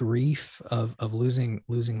 dealing with the grief of losing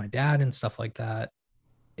my dad and stuff like that.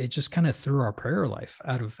 It just kind of threw our prayer life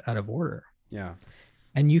out of order. Yeah.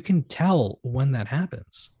 And you can tell when that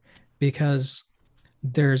happens because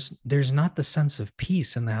there's not the sense of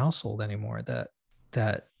peace in the household anymore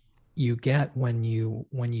that you get when you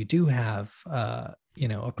do have a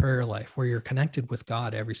prayer life where you're connected with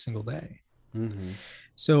God every single day. Mm-hmm.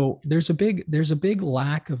 So there's a big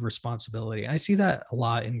lack of responsibility. I see that a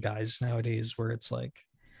lot in guys nowadays where it's like,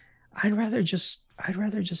 I'd rather just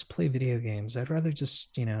play video games. I'd rather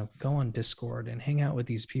just, go on Discord and hang out with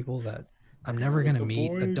these people that I'm never going to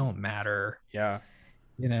meet, that don't matter. Yeah.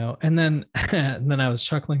 And then and then I was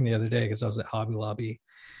chuckling the other day because I was at Hobby Lobby,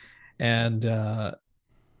 and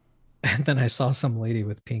and then I saw some lady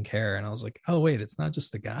with pink hair, and I was like, oh wait, it's not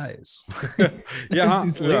just the guys. There's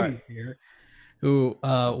these ladies here who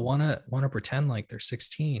wanna pretend like they're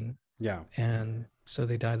 16. Yeah. And so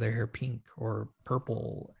they dye their hair pink or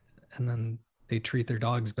purple, and then they treat their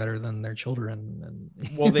dogs better than their children.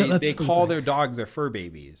 And Well, they call their dogs their fur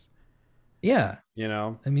babies. Yeah.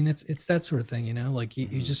 I mean, it's that sort of thing, like you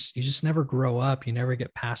Mhm. just never grow up. You never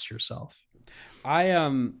get past yourself. I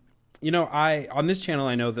I on this channel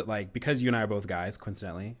I know that like because you and I are both guys,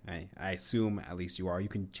 coincidentally, I assume at least you are. You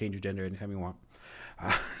can change your gender anytime you want.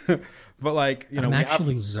 But like I'm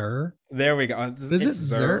actually Zer. There we go. Is it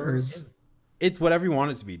Zer or it's whatever you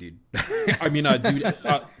want it to be, dude. I mean, a dude,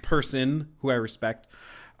 a person who I respect.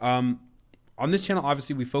 On this channel,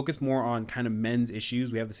 obviously, we focus more on kind of men's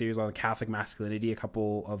issues. We have the series on Catholic masculinity, a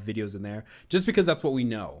couple of videos in there, just because that's what we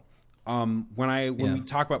know. When we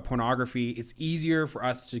talk about pornography, it's easier for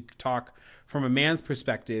us to talk from a man's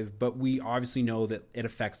perspective, but we obviously know that it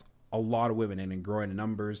affects a lot of women and in growing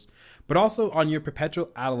numbers. But also on your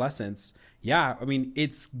perpetual adolescence, yeah, I mean,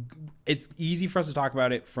 it's easy for us to talk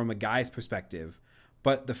about it from a guy's perspective.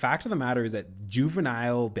 But the fact of the matter is that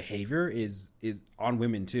juvenile behavior is on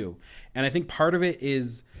women too. And I think part of it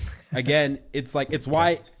is, again, it's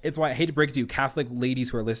why I hate to break it to you, Catholic ladies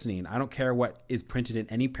who are listening. I don't care what is printed in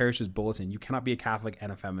any parish's bulletin. You cannot be a Catholic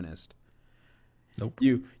and a feminist. Nope.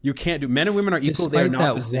 You can't do. Men and women are equal. Despite They're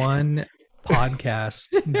not the that same. one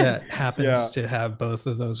podcast that happens to have both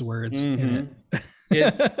of those words in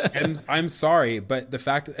it. I'm sorry, but the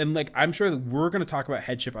fact, and like, I'm sure that we're going to talk about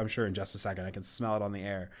headship, I'm sure in just a second. I can smell it on the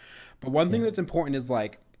air. But one thing that's important is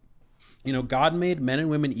like, God made men and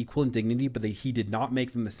women equal in dignity, but he did not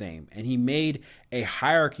make them the same. And he made a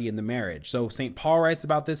hierarchy in the marriage. So St. Paul writes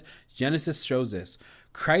about this. Genesis shows this.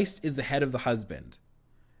 Christ is the head of the husband,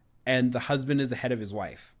 and the husband is the head of his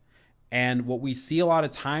wife. And what we see a lot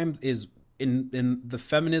of times is in the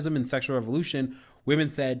feminism and sexual revolution, women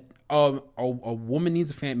said, oh, a woman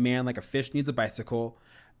needs a man like a fish needs a bicycle.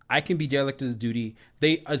 I can be derelict as a duty.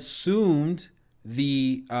 They assumed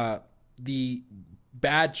the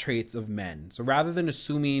bad traits of men. So rather than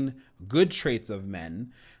assuming good traits of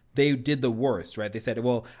men, they did the worst, right? They said,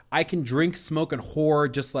 well, I can drink, smoke, and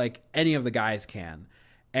whore just like any of the guys can.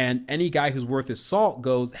 And any guy who's worth his salt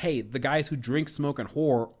goes, hey, the guys who drink, smoke, and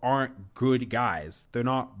whore aren't good guys. They're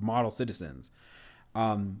not model citizens.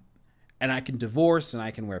 And I can divorce, and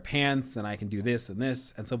I can wear pants, and I can do this and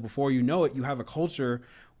this. And so before you know it, you have a culture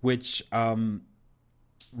which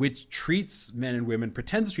treats men and women,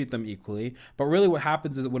 pretends to treat them equally. But really what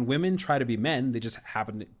happens is that when women try to be men, they just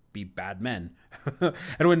happen to be bad men.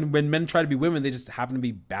 And when men try to be women, they just happen to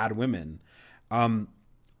be bad women.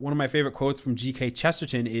 One of my favorite quotes from G.K.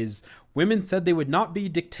 Chesterton is, women said they would not be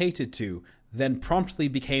dictated to, then promptly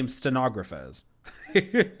became stenographers.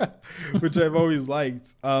 Which I've always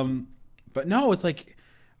liked. But no, it's like,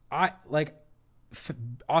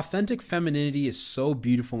 authentic femininity is so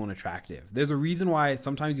beautiful and attractive. There's a reason why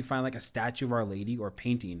sometimes you find like a statue of Our Lady or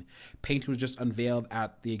painting. Painting was just unveiled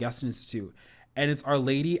at the Augustine Institute, and it's Our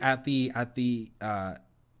Lady at the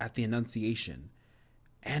Annunciation.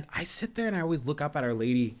 And I sit there and I always look up at Our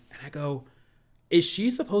Lady and I go, is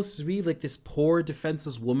she supposed to be like this poor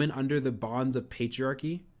defenseless woman under the bonds of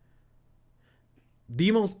patriarchy?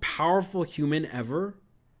 The most powerful human ever,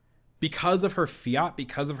 because of her fiat,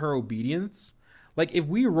 because of her obedience. Like, if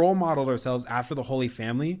we role modeled ourselves after the Holy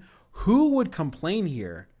Family, who would complain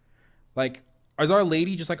here? Like, is Our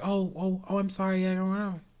Lady just like, oh, I'm sorry, I don't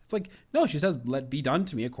know. It's like, no, she says, let be done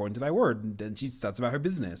to me according to thy word. And then she sets about her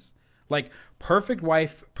business. Like, perfect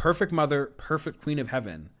wife, perfect mother, perfect queen of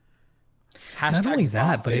heaven. Not only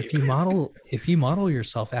that, but if you model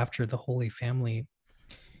yourself after the Holy Family,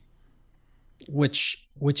 which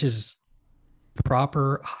is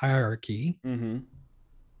proper hierarchy,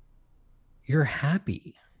 you're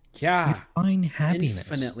happy. You Yeah. find happiness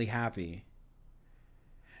Infinitely happy.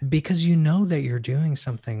 because you know that you're doing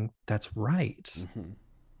something that's right. Hmm.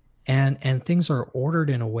 And things are ordered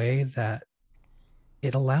in a way that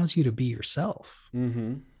it allows you to be yourself.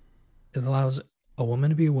 Hmm. It allows a woman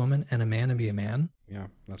to be a woman and a man to be a man, Yeah,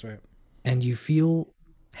 that's right. and you feel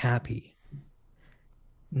happy.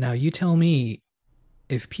 Now, you tell me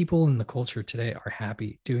if people in the culture today are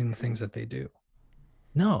happy doing the things that they do.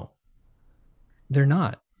 No, they're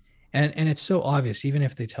not. And it's so obvious, even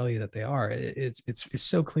if they tell you that they are, it's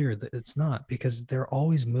so clear that it's not, because they're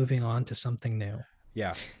always moving on to something new.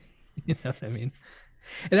 Yeah. You know what I mean?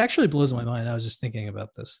 It actually blows my mind. I was just thinking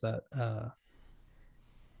about this, that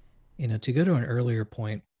to go to an earlier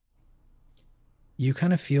point, you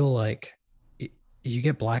kind of feel like you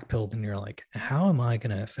get blackpilled and you're like, how am I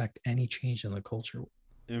going to affect any change in the culture?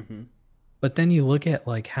 Hmm. But then you look at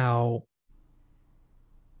like how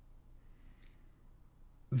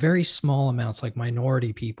very small amounts, like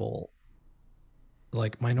minority people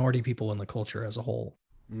in the culture as a whole,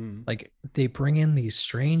 Mm. like they bring in these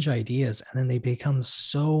strange ideas and then they become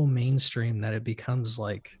so mainstream that it becomes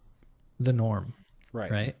like the norm, Right.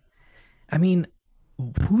 right? I mean,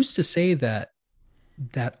 who's to say that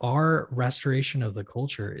our restoration of the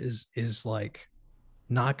culture is like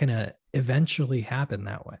not going to eventually happen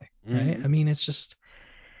that way, right? Hmm. I mean, it's just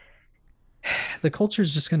the culture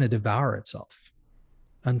is just going to devour itself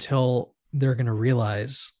until they're going to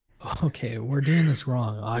realize, okay, we're doing this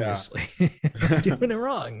wrong. Yeah. Obviously, we're doing it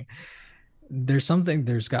wrong. There's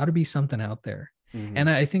got to be something out there. Hmm. And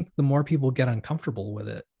I think the more people get uncomfortable with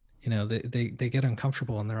it, they get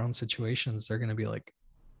uncomfortable in their own situations, they're going to be like,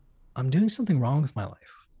 I'm doing something wrong with my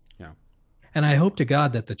life. Yeah. And I hope to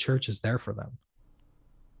God that the church is there for them.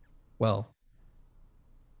 Well,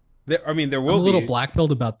 I mean, there I'm will a little be.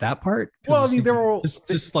 black-pilled about that part Well, I because mean, there will.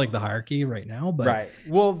 just like the hierarchy right now. But Right.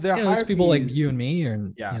 Well, there there's people like hierarchies. you and me,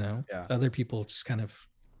 and Yeah. Yeah. other people just kind of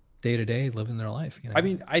day to day living their life. I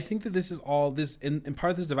mean, I think that this is all this, and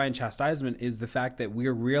part of this divine chastisement is the fact that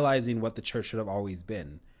we're realizing what the church should have always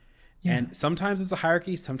been. Yeah. And sometimes it's a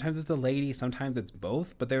hierarchy, sometimes it's a laity, sometimes it's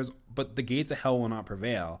both. But the gates of hell will not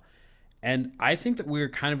prevail. And I think that we're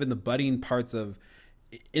kind of in the budding parts of,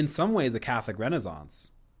 in some ways, a Catholic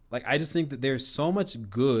Renaissance. Like, I just think that there's so much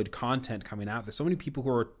good content coming out. There's so many people who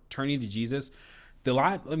are turning to Jesus.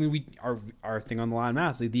 Our thing on the Latin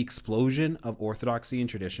Mass, like the explosion of orthodoxy and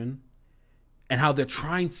tradition, and how they're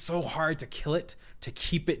trying so hard to kill it, to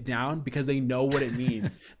keep it down, because they know what it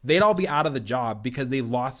means. They'd all be out of the job because they've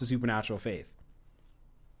lost the supernatural faith.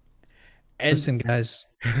 And Listen, guys.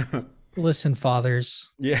 Listen, fathers.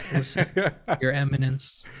 yeah, Listen, Your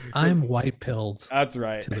Eminence. I'm white pilled that's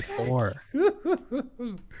right. to the core.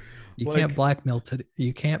 You Like-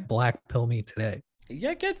 can't black pill me today.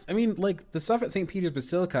 Yeah, I mean, like, the stuff at St. Peter's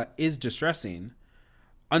Basilica is distressing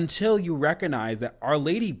until you recognize that Our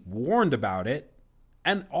Lady warned about it,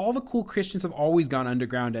 and all the cool Christians have always gone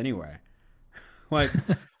underground anyway. Like,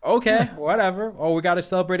 okay, whatever. Oh, we got to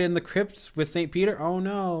celebrate it in the crypt with St. Peter. Oh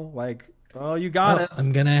no, like, oh, you got us.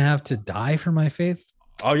 I'm gonna have to die for my faith.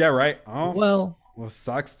 Oh yeah, right. Oh Well,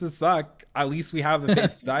 sucks to suck. At least we have the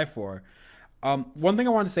faith to die for. One thing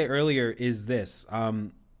I wanted to say earlier is this,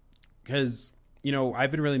 because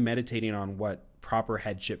I've been really meditating on what proper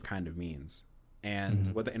headship kind of means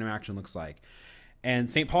and what the interaction looks like.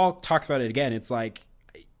 And St. Paul talks about it again. It's like,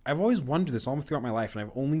 I've always wondered this almost throughout my life, and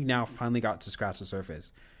I've only now finally got to scratch the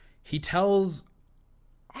surface. He tells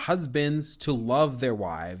husbands to love their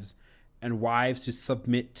wives and wives to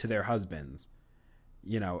submit to their husbands,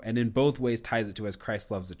 and in both ways ties it to as Christ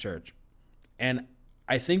loves the church. And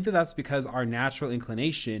I think that that's because our natural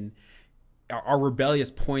inclination, our rebellious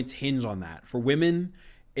points hinge on that. For women,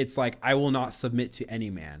 it's like, I will not submit to any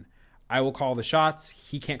man. I will call the shots.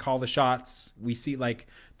 He can't call the shots. We see like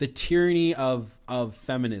the tyranny of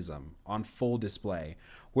feminism on full display,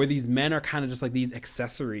 where these men are kind of just like these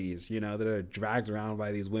accessories, that are dragged around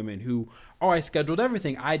by these women who, oh, I scheduled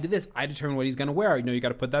everything. I did this. I determined what he's going to wear. You got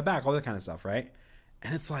to put that back, all that kind of stuff, right?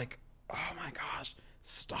 And it's like, oh my gosh,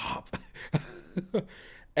 stop.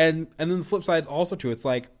 and then the flip side also too, it's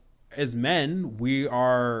like, as men, we're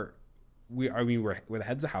the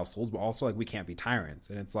heads of households, but also like we can't be tyrants.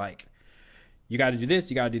 And it's like, you got to do this,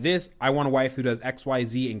 you got to do this. I want a wife who does X, Y,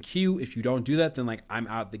 Z, and Q. If you don't do that, then like I'm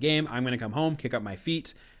out the game. I'm going to come home, kick up my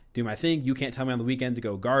feet, do my thing. You can't tell me on the weekend to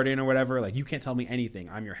go garden or whatever. Like, you can't tell me anything.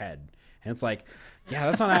 I'm your head. And it's like, yeah,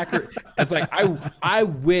 that's not accurate. It's like, I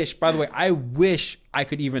wish, by the way, I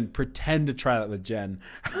could even pretend to try that with Jen.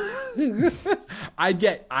 I'd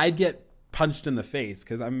get punched in the face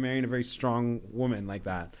because I'm marrying a very strong woman like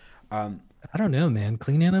that. I don't know, man.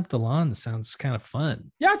 Cleaning up the lawn sounds kind of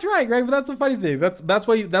fun. Yeah, that's right, right. But that's the funny thing. That's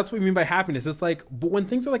what we mean by happiness. It's like, but when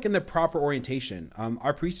things are like in the proper orientation,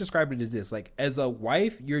 our priest described it as this: like, as a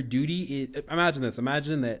wife, your duty is. Imagine this.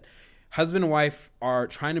 Imagine that husband and wife are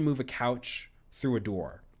trying to move a couch through a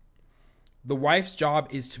door. The wife's job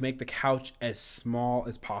is to make the couch as small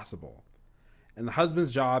as possible, and the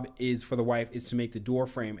husband's job is for the wife is to make the door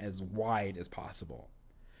frame as wide as possible.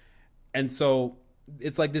 And so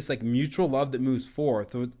it's like this like mutual love that moves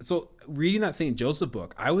forth. So reading that Saint Joseph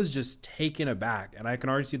book, I was just taken aback, and I can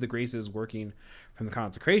already see the graces working from the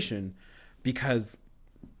consecration, because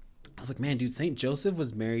I was like, man, dude, Saint Joseph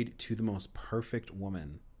was married to the most perfect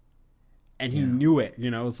woman, and he Yeah. knew it.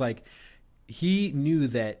 It's like he knew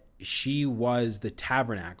that she was the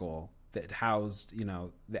tabernacle that housed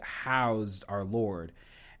our Lord.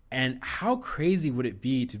 And how crazy would it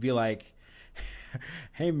be to be like,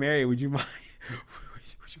 hey Mary, would you mind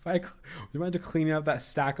would you mind to cleaning up that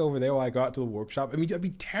stack over there while I go out to the workshop? I mean, I'd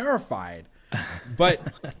be terrified. But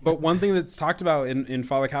one thing that's talked about in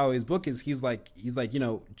Father Calloway's book is he's like,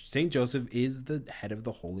 Saint Joseph is the head of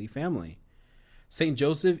the Holy Family. Saint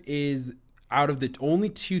Joseph is out of the only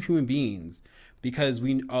two human beings, because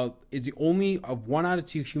we is the only of one out of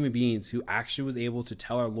two human beings who actually was able to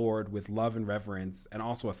tell our Lord with love and reverence and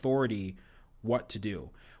also authority what to do.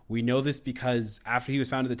 We know this because after he was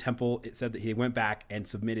found in the temple, it said that he went back and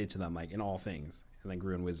submitted to them, like in all things, and then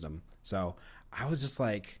grew in wisdom. So I was just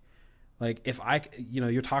like if I,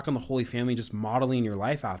 you're talking the Holy Family, just modeling your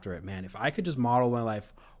life after it, man. If I could just model my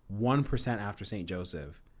life 1% after Saint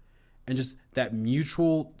Joseph, and just that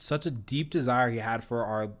mutual, such a deep desire he had for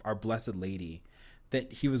our Blessed Lady,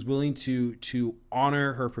 that he was willing to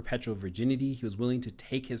honor her perpetual virginity. He was willing to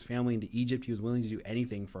take his family into Egypt. He was willing to do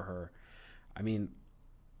anything for her. I mean,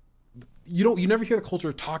 you never hear the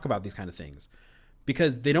culture talk about these kind of things,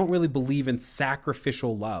 because they don't really believe in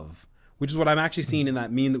sacrificial love, which is what I'm actually seeing in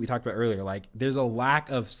that meme that we talked about earlier. Like, there's a lack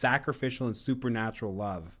of sacrificial and supernatural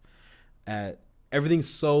love. Everything's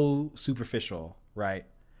so superficial, right?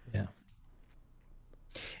 Yeah.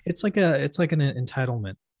 It's like an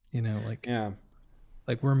entitlement, like Yeah.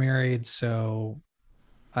 we're married, so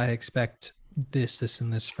I expect this,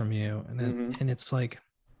 and this from you. And then, Mm-hmm. and it's like,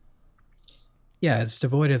 yeah, it's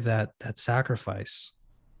devoid of that sacrifice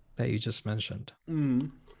that you just mentioned. Mm-hmm.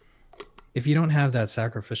 If you don't have that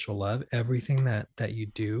sacrificial love, everything that you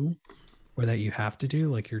do or that you have to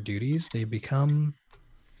do, like your duties, they become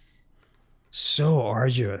so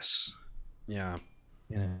arduous. Yeah.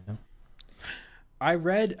 You know? I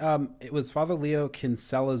read it was Father Leo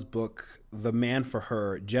Kinsella's book, The Man for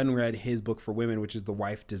Her. Jen read his book for women, which is The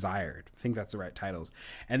Wife Desired. I think that's the right titles.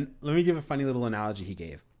 And let me give a funny little analogy he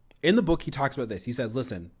gave. In the book, he talks about this. He says,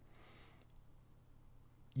 listen,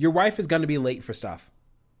 your wife is going to be late for stuff.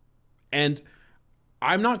 And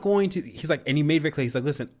I'm not going to, he's like, and he made very clear, he's like,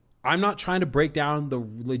 listen, I'm not trying to break down the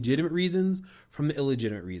legitimate reasons from the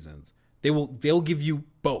illegitimate reasons. They'll give you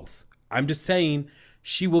both. I'm just saying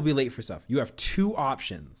she will be late for stuff. You have two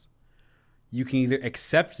options. You can either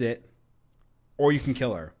accept it or you can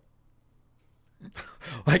kill her.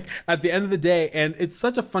 Like, at the end of the day, and it's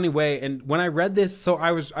such a funny way. And when I read this, so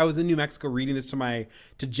I was in New Mexico reading this to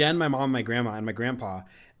Jen, my mom, my grandma, and my grandpa.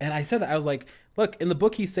 And I said that, I was like, look, in the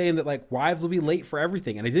book he's saying that like wives will be late for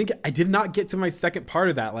everything. And I did not get to my second part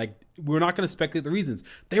of that. Like, we're not going to speculate the reasons.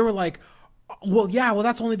 They were like, well, yeah, well,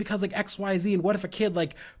 that's only because like XYZ. And what if a kid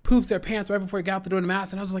like poops their pants right before he got out the door to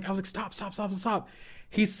mass? And I was like, stop.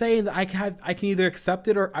 He's saying that I can either accept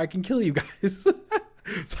it or I can kill you guys.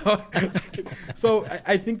 so,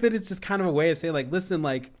 I think that it's just kind of a way of saying like, listen,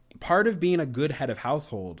 like, part of being a good head of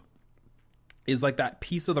household is like that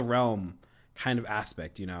piece of the realm kind of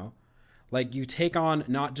aspect, like you take on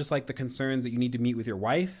not just like the concerns that you need to meet with your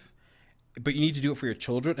wife, but you need to do it for your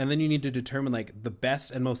children. And then you need to determine like the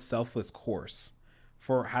best and most selfless course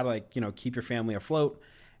for how to like, keep your family afloat.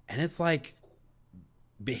 And it's like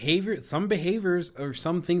some behaviors or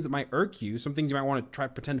some things that might irk you, some things you might want to try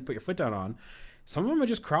to pretend to put your foot down on. Some of them are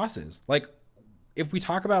just crosses. Like, if we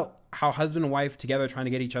talk about how husband and wife together trying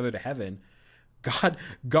to get each other to heaven,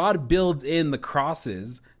 God builds in the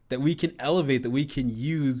crosses that we can elevate, that we can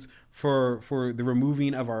use for the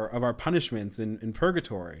removing of our punishments in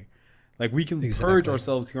purgatory. Like, we can purge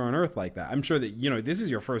ourselves here on earth like that. I'm sure that, this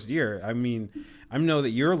is your first year. I mean, I know that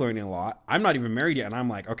you're learning a lot. I'm not even married yet. And I'm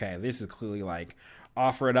like, okay, this is clearly like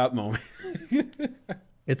offer it up moment.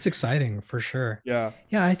 It's exciting for sure. Yeah.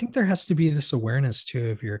 Yeah, I think there has to be this awareness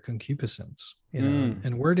too of your concupiscence,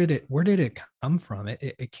 and where did it come from?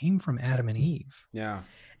 It came from Adam and Eve. Yeah.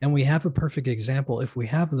 And we have a perfect example. If we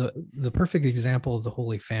have the perfect example of the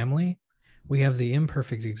Holy Family, we have the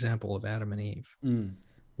imperfect example of Adam and Eve, Mm.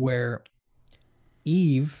 where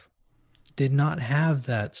Eve did not have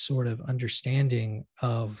that sort of understanding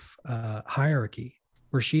of hierarchy,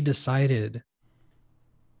 where she decided,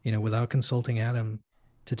 without consulting Adam,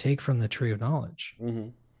 to take from the tree of knowledge. Mm-hmm.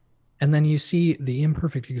 And then you see the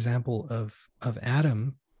imperfect example of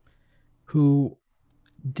Adam, who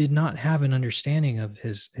did not have an understanding of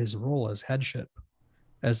his role as headship,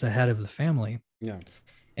 as the head of the family, Yeah.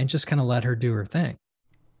 and just kind of let her do her thing.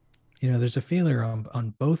 There's a failure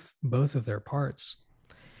on both of their parts,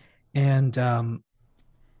 and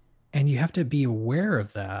you have to be aware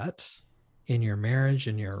of that in your marriage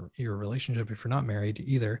and your relationship. If you're not married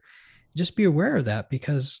either, just be aware of that,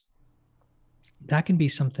 because that can be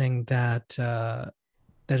something that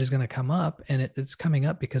that is going to come up, and it's coming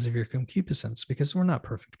up because of your concupiscence, because we're not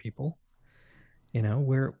perfect people.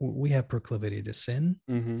 We have proclivity to sin,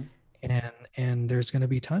 Mm-hmm. and there's going to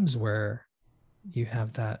be times where you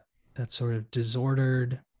have that sort of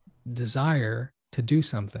disordered desire to do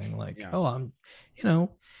something like, Yeah. oh, I'm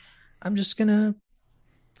just gonna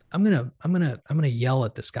I'm gonna yell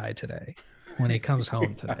at this guy today when he comes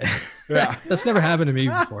home today. Yeah. That's never happened to me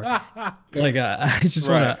before. Like I just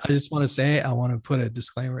Right. want to say, I want to put a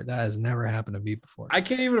disclaimer that has never happened to me before. I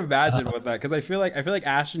can't even imagine what that, because I feel like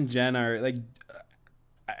Ash and Jen are like,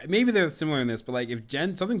 maybe they're similar in this, but like if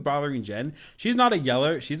Jen, something's bothering Jen, she's not a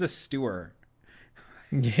yeller, she's a stewer.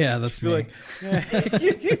 Yeah, that's I feel me.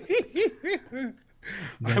 like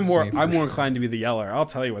I'm more inclined to be the yeller. I'll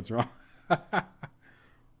tell you what's wrong.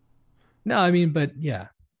 No, I mean, but yeah,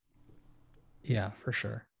 for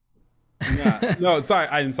sure. Yeah. No, sorry.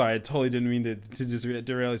 I'm sorry. I totally didn't mean to just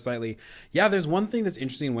derail you slightly. Yeah, there's one thing that's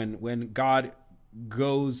interesting when God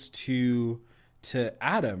goes to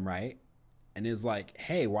Adam, right? And is like,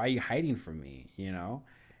 "Hey, why are you hiding from me?"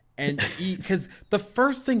 And because the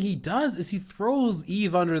first thing he does is he throws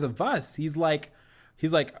Eve under the bus. He's like,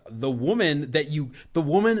 the woman that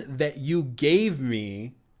you gave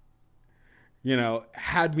me,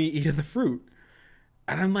 had me eat of the fruit.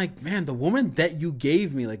 And I'm like, man, the woman that you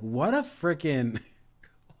gave me, like, what a freaking,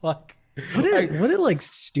 like, what a like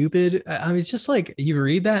stupid. I mean, it's just like you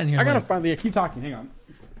read that and you're I gotta like, find the, keep talking, hang on.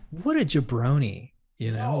 what a jabroni,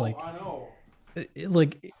 like, I know.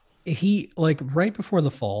 like he, like, right before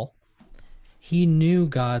the fall, he knew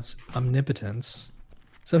God's omnipotence.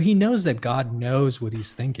 So he knows that God knows what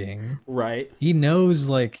he's thinking. Right. He knows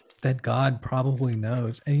like that God probably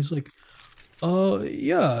knows. And he's like,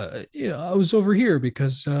 yeah, I was over here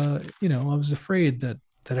because I was afraid that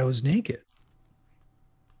I was naked.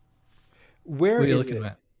 Where What are you is looking it?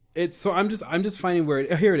 at? It's so I'm just finding where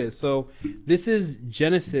it, here it is. So this is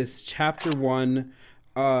Genesis chapter 1,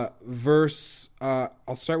 verse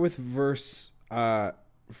I'll start with verse 9,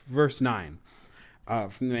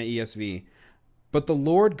 from the ESV. But the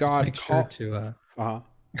Lord God Make sure to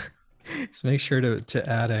just make sure to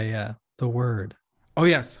add a the word. oh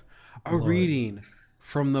yes, a Lord. reading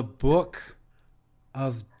from the book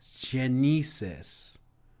of Genesis.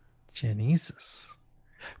 Genesis.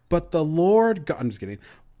 But the Lord God, I'm just kidding.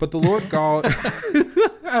 But the Lord God,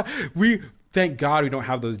 we thank God we don't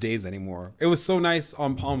have those days anymore. It was so nice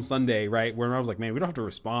on Palm Sunday, right? Where I was like, man, we don't have to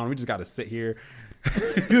respond. We just got to sit here.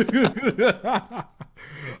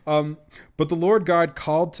 But the Lord God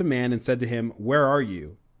called to man and said to him, "Where are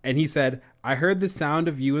you?" And he said, "I heard the sound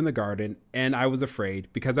of you in the garden, and I was afraid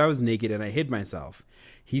because I was naked and I hid myself."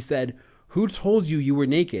 He said, "Who told you you were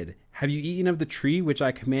naked? Have you eaten of the tree which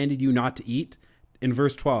I commanded you not to eat?" In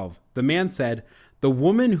verse 12, the man said, "The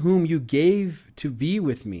woman whom you gave to be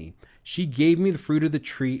with me, she gave me the fruit of the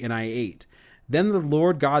tree and I ate." Then the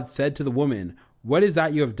Lord God said to the woman, "What is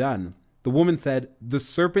that you have done?" The woman said, "The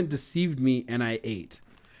serpent deceived me and I ate."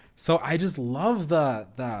 So I just love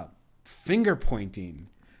the finger pointing.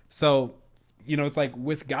 So, it's like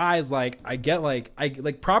with guys, like I get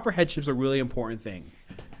like proper headship's a really important thing.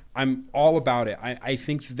 I'm all about it. I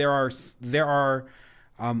think there are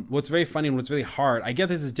what's very funny and what's really hard. I get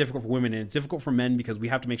this is difficult for women and it's difficult for men because we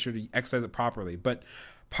have to make sure to exercise it properly. But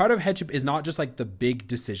part of headship is not just like the big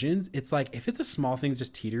decisions. It's like if it's a small thing,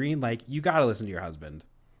 just teetering, like you got to listen to your husband.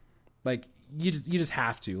 Like you just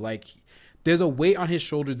have to. Like there's a weight on his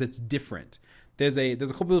shoulders that's different. There's a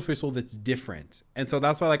culpability for his soul that's different. And so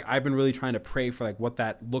that's why like I've been really trying to pray for like what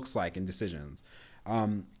that looks like in decisions.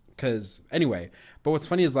 Cause anyway, but what's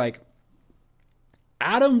funny is like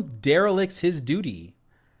Adam derelicts his duty.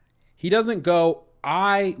 He doesn't go,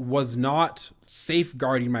 "I was not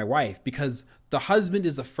safeguarding my wife," because the husband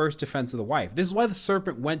is the first defense of the wife. This is why the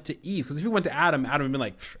serpent went to Eve. Because if he went to Adam would have been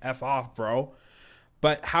like, "F off, bro."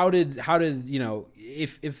 But how did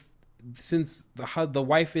if since the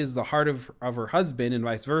wife is the heart of her husband and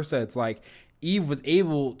vice versa, it's like Eve was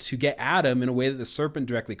able to get Adam in a way that the serpent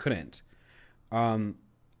directly couldn't.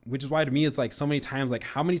 Which is why to me it's like so many times, like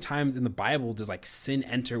how many times in the Bible does like sin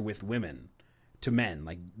enter with women to men,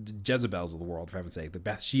 like Jezebels of the world, for heaven's sake, the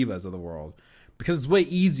Bathshebas of the world, because it's way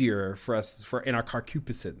easier for us for in our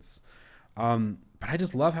concupiscence. But I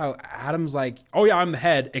just love how Adam's like, oh yeah, I'm the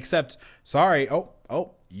head, except sorry,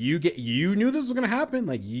 you knew this was gonna happen,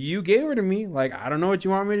 like you gave her to me, like I don't know what you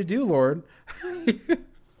want me to do, Lord.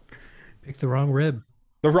 Pick the wrong rib.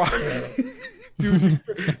 The wrong. Dude, you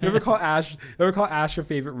ever call Ash your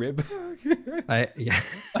favorite rib? Yeah.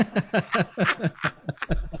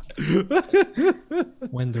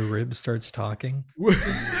 When the rib starts talking.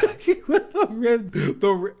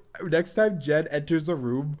 Next time Jen enters a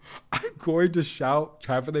room, I'm going to shout,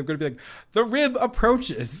 I'm going to be like, the rib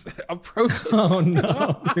approaches. Oh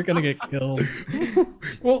no, you're gonna get killed.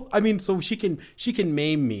 Well, I mean, so she can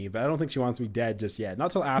maim me, but I don't think she wants me dead just yet.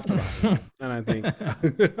 Not till after. And I think,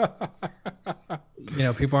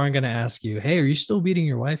 people aren't gonna ask you, "Hey, are you still beating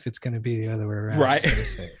your wife?" It's gonna be the other way around. Right.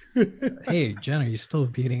 Say, hey, Jen, are you still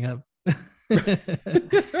beating up? You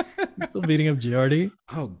still beating up Giardi?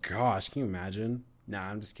 Oh gosh, can you imagine? Nah,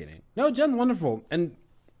 I'm just kidding. No, Jen's wonderful. And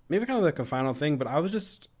maybe kind of like a final thing, but I was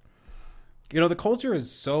just, the culture is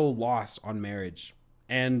so lost on marriage.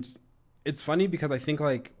 And it's funny because I think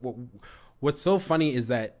like what's so funny is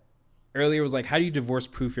that earlier was like, how do you divorce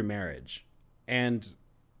proof your marriage? And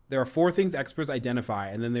there are 4 things experts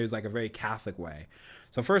identify. And then there's like a very Catholic way.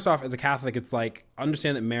 So first off, as a Catholic, it's like,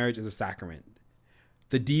 understand that marriage is a sacrament.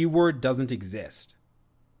 The D word doesn't exist.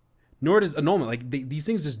 Nor does annulment. Like these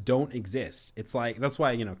things just don't exist. It's like, that's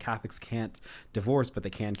why, Catholics can't divorce, but they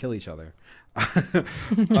can kill each other.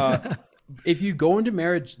 If you go into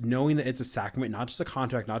marriage knowing that it's a sacrament, not just a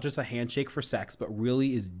contract, not just a handshake for sex, but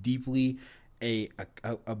really is deeply a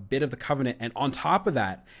bit of the covenant. And on top of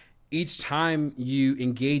that, each time you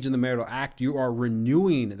engage in the marital act, you are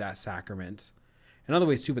renewing that sacrament. In other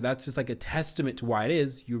ways too, but that's just like a testament to why it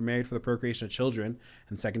is. You were married for the procreation of children,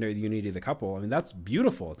 and secondary, the unity of the couple. I mean, that's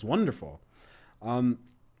beautiful. It's wonderful. And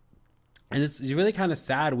it's really kind of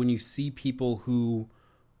sad when you see people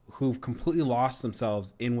who've completely lost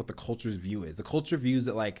themselves in what the culture's view is. The culture views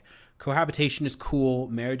that like cohabitation is cool,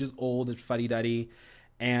 marriage is old, it's fuddy-duddy.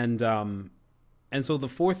 And so the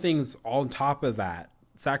 4 things all on top of that,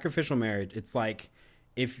 sacrificial marriage, it's like,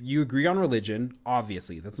 if you agree on religion,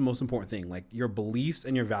 obviously, that's the most important thing. Like your beliefs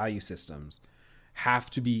and your value systems have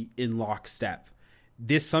to be in lockstep.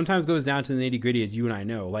 This sometimes goes down to the nitty gritty, as you and I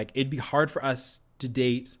know. Like it'd be hard for us to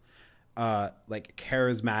date like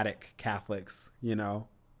charismatic Catholics, or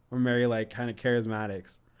marry like kind of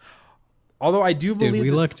charismatics. Although I do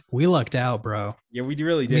believe we lucked out, bro. Yeah, we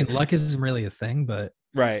really did. I mean, luck isn't really a thing, but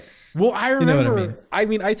right. Well, I remember, you know what I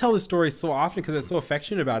mean, I tell this story so often because I'm so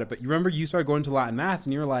affectionate about it, but you remember you started going to Latin Mass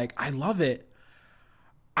and you were like, I love it.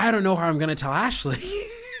 I don't know how I'm going to tell Ashley.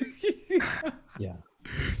 Yeah.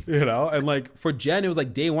 And like for Jen, it was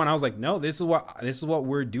like day 1. I was like, no, this is what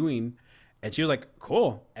we're doing. And she was like,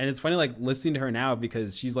 cool. And it's funny, like listening to her now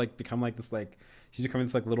because she's like become like this, like she's becoming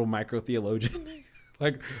this like little micro theologian,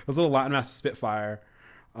 like this little Latin Mass spitfire.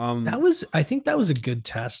 I think that was a good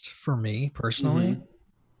test for me personally. Mm-hmm.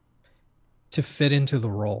 To fit into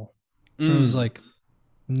the role. It was like,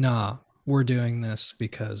 nah, we're doing this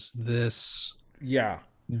because this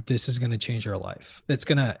is going to change our life. It's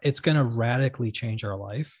going to radically change our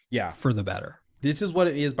life for the better. This is what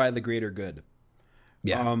it is by the greater good.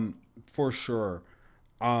 Yeah. For sure.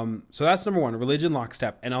 So that's number 1, religion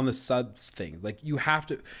lockstep. And on the subs thing, like you have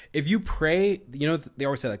to, if you pray, they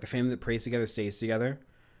always say like the family that prays together stays together.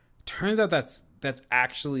 Turns out that's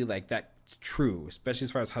actually like that's true, especially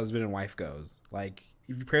as far as husband and wife goes. Like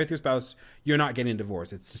if you pray with your spouse, you're not getting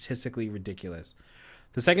divorced. It's statistically ridiculous.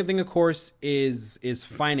 The second thing, of course, is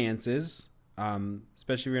finances.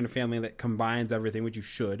 Especially if you're in a family that combines everything, which you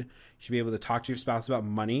should be able to talk to your spouse about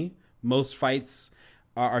money. Most fights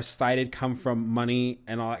are cited come from money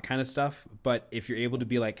and all that kind of stuff. But if you're able to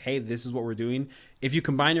be like, hey, this is what we're doing. If you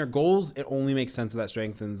combine your goals, it only makes sense that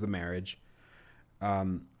strengthens the marriage.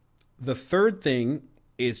 The third thing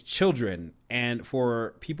is children. And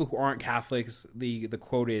for people who aren't Catholics, the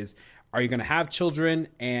quote is, are you going to have children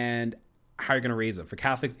and how are you going to raise them? For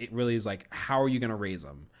Catholics, it really is like, how are you going to raise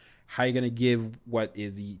them? How are you going to give what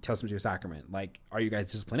is the testament to your sacrament? Like, are you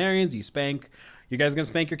guys disciplinarians? Do you spank? You guys going to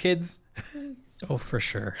spank your kids? Oh, for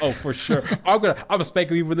sure. Oh, for sure. I'm gonna spank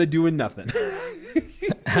them even when they're doing nothing.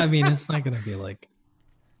 I mean, it's not going to be like,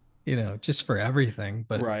 just for everything,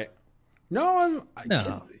 but right. No,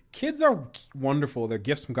 kids are wonderful. They're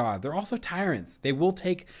gifts from God. They're also tyrants. They will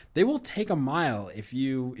take a mile if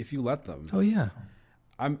you let them. Oh yeah.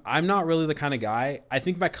 I'm not really the kind of guy. I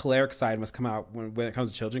think my choleric side must come out when it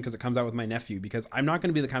comes to children, because it comes out with my nephew, because I'm not going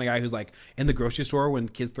to be the kind of guy who's like in the grocery store when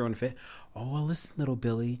kids throw in a fit. Oh, well, listen, little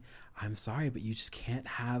Billy, I'm sorry, but you just can't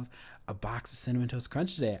have a box of Cinnamon Toast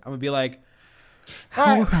Crunch today. I'm going to be like,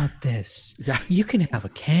 how about this? Yeah. You can have a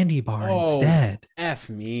candy bar instead. F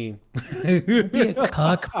me. Be a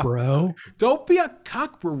cuck, bro. Don't be a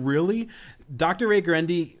cuck, bro. Really? Dr. Ray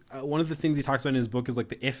Guarendi, one of the things he talks about in his book is like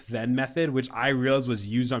the if-then method, which I realized was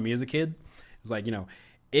used on me as a kid. It was like,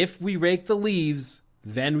 if we rake the leaves,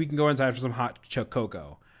 then we can go inside for some hot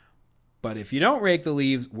cocoa. But if you don't rake the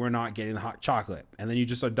leaves, we're not getting the hot chocolate. And then you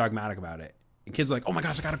just are dogmatic about it. And kids are like, oh my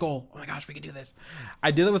gosh, I got a goal. Oh my gosh, we can do this.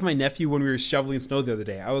 I did it with my nephew when we were shoveling snow the other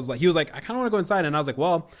day. He was like, I kind of want to go inside. And I was like,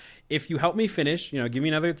 well, if you help me finish, give me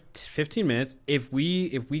another 15 minutes. If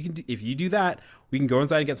you do that, we can go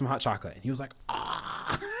inside and get some hot chocolate. And he was like,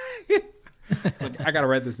 ah. Like, I got to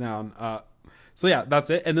write this down. So yeah,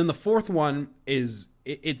 that's it. And then the fourth one is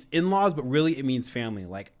it's in-laws, but really it means family.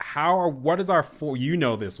 Like what is our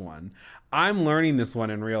this one. I'm learning this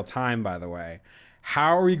one in real time, by the way.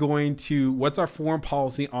 How are we going to, what's our foreign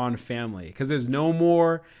policy on family? Because there's no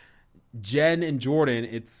more Jen and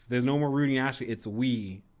Jordan. There's no more Rudy and Ashley. It's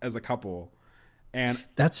we as a couple. And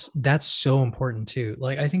that's so important too.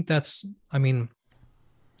 Like, I think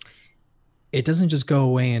it doesn't just go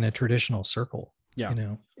away in a traditional circle. Yeah.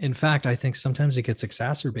 In fact, I think sometimes it gets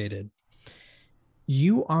exacerbated.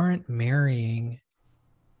 You aren't marrying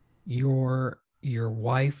your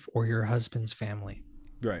wife or your husband's family.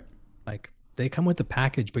 Right. Like, they come with the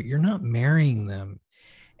package, but you're not marrying them.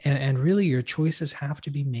 And really your choices have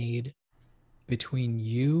to be made between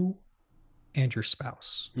you and your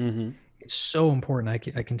spouse. Mm-hmm. It's so important.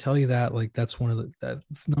 I can tell you that, like, that's one of that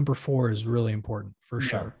number 4 is really important for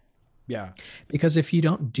sure. Yeah. Because if you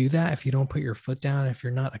don't do that, if you don't put your foot down, if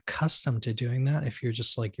you're not accustomed to doing that, if you're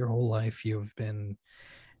just like your whole life, you've been,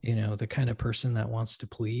 the kind of person that wants to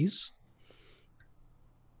please,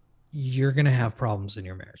 you're going to have problems in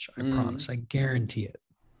your marriage. I promise. I guarantee it,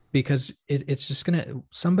 because it's just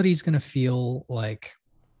somebody's going to feel like,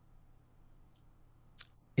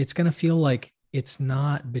 it's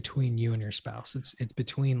not between you and your spouse. It's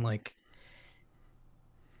between like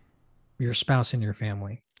your spouse and your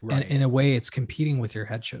family. Right. And in a way it's competing with your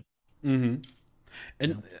headship. Mm-hmm.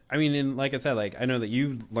 And I mean, and like I said, like, I know that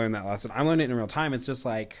you've learned that lesson. I learned it in real time. It's just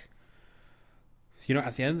like,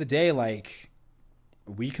 at the end of the day, like,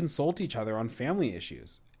 we consult each other on family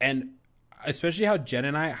issues. And especially how Jen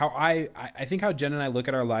and I think how Jen and I look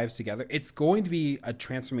at our lives together, it's going to be a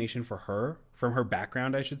transformation for her, from her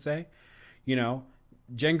background, I should say.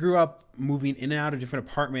 Jen grew up moving in and out of different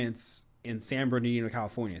apartments in San Bernardino,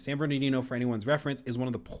 California. San Bernardino, for anyone's reference, is one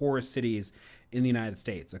of the poorest cities in the United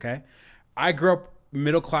States, okay? I grew up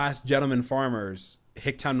middle-class gentleman farmers,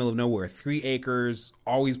 hicktown, middle of nowhere, 3 acres,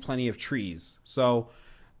 always plenty of trees. So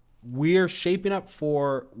we're shaping up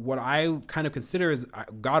for what I kind of consider is,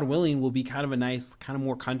 God willing, will be kind of a nice, kind of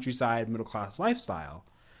more countryside, middle-class lifestyle.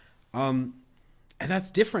 And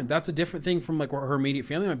that's different. That's a different thing from like what her immediate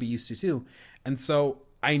family might be used to too. And so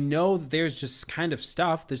I know that there's just kind of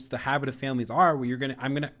stuff, this the habit of families are,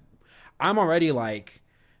 where I'm already like,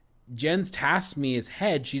 Jen's tasked me as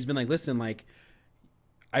head. She's been like, listen, like,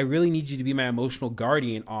 I really need you to be my emotional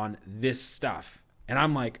guardian on this stuff. And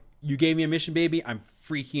I'm like, you gave me a mission, baby. I'm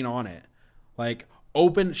freaking on it. Like,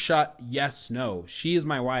 open, shut, yes, no. She is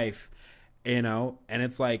my wife, and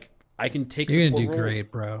it's like, I can take. You're gonna do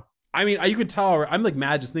great, bro. I mean, you can tell I'm like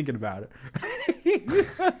mad just thinking about it.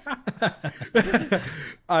 Yeah.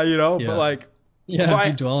 But like, if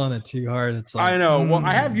you dwell on it too hard, it's like, I know. Well,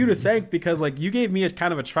 I have you to thank, because like you gave me a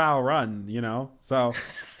kind of a trial run, so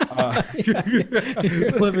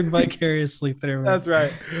you're living vicariously through. That's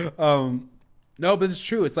right. No, but it's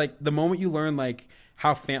true. It's like the moment you learn like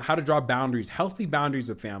how to draw boundaries, healthy boundaries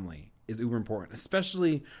with family is uber important,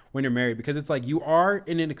 especially when you're married, because it's like you are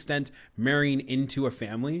in an extent marrying into a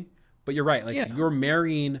family, but you're right. Like, you're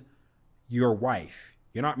marrying your wife.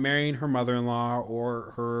 You're not marrying her mother-in-law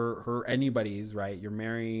or her anybody's, right? You're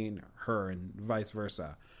marrying her, and vice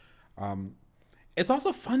versa. It's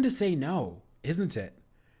also fun to say no, isn't it?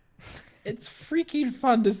 It's freaking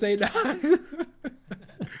fun to say no.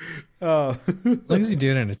 As long as you do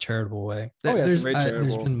it in a charitable way. It's very charitable.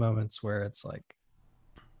 There's been moments where it's like,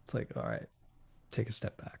 all right, take a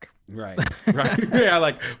step back. Right. Yeah,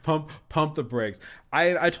 like pump the brakes.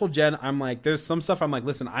 I told Jen, I'm like, there's some stuff I'm like,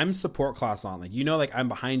 listen, I'm support class on, like, like, I'm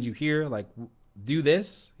behind you here, like, do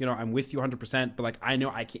this, I'm with you 100%, but like, I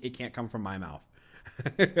know it can't come from my mouth.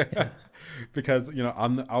 Yeah. Because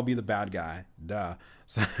I'll be the bad guy. Duh.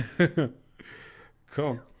 So,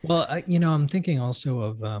 cool. Well, I'm thinking also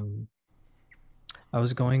of I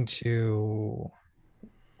was going to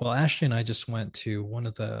well, Ashley and I just went to one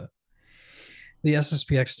of the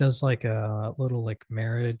SSPX does like a little like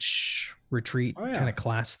marriage retreat Oh kind yeah, of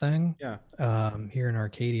class thing yeah. here in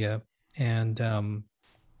Arcadia. And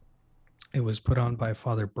it was put on by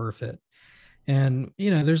Father Burfitt. And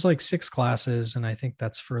there's like 6 classes, and I think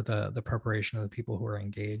that's for the preparation of the people who are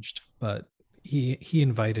engaged. But he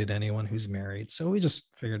invited anyone who's married, so we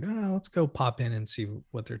just figured, let's go pop in and see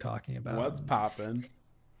what they're talking about. What's poppin'?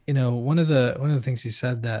 One of the things he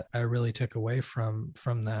said that I really took away from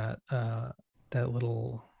that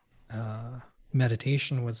little uh,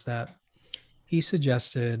 meditation was that he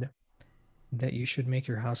suggested that you should make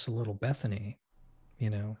your house a little Bethany.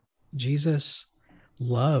 Jesus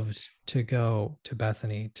loved to go to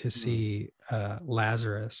Bethany to see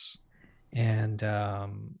Lazarus and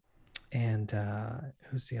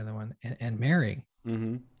who's the other one, and Mary.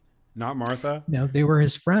 Mm-hmm. Not Martha. They were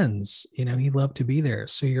his friends. He loved to be there.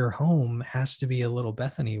 So your home has to be a little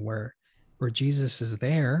Bethany where Jesus is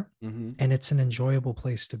there, Mm-hmm. and it's an enjoyable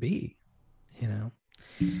place to be.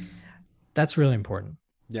 That's really important.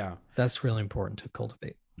 Yeah. That's really important to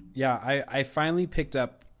cultivate. Yeah. I finally picked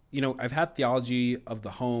up, I've had theology of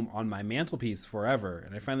the home on my mantelpiece forever,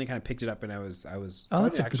 and I finally kind of picked it up, and I was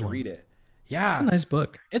starting to actually read it. Yeah. It's a nice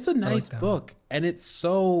book. It's a nice book, and it's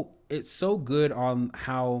so good on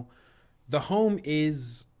how the home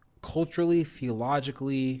is culturally,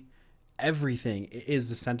 theologically, everything is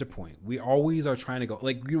the center point. We always are trying to go,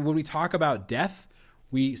 like when we talk about death,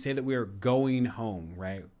 we say that we are going home,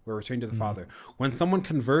 right? We're returning to the Father. When someone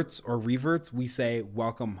converts or reverts, we say,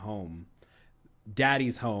 welcome home.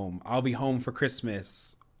 Daddy's home. I'll be home for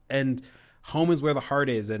Christmas. And home is where the heart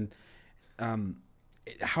is. And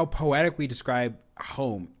how poetic we describe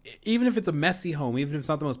home, even if it's a messy home, even if it's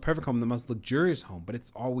not the most perfect home, the most luxurious home, but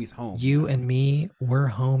it's always home. You and me, we're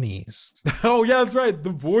homies. Oh yeah, that's right.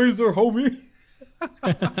 The boys are homies.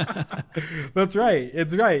 That's right.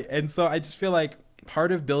 It's right. And so I just feel like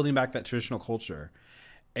part of building back that traditional culture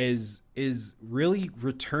is really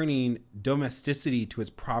returning domesticity to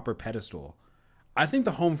its proper pedestal. I think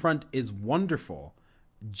the home front is wonderful.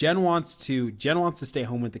 Jen wants to stay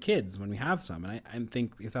home with the kids when we have some, and I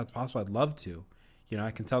think if that's possible, I'd love to.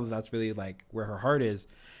 I can tell that that's really like where her heart is,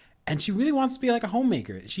 and she really wants to be like a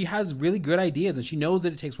homemaker. She has really good ideas, and she knows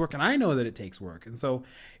that it takes work, and I know that it takes work, and so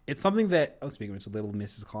it's something that speaking of which, little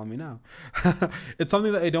miss is calling me now. It's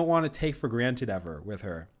something that I don't want to take for granted ever with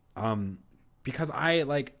her, because I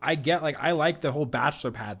like the whole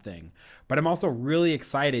bachelor pad thing, but I'm also really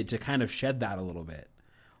excited to kind of shed that a little bit.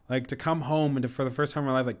 Like to come home and for the first time in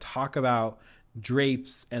my life, like talk about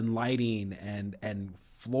drapes and lighting and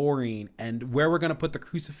flooring and where we're going to put the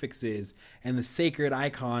crucifixes and the sacred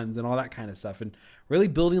icons and all that kind of stuff. And really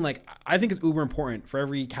building, like, I think it's uber important for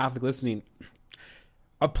every Catholic listening,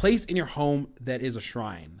 a place in your home that is a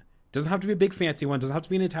shrine. Doesn't have to be a big fancy one. Doesn't have to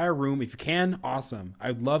be an entire room. If you can, awesome.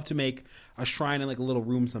 I'd love to make a shrine in like a little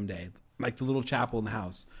room someday, like the little chapel in the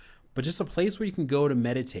house. But just a place where you can go to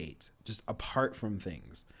meditate, just apart from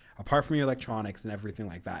things, apart from your electronics and everything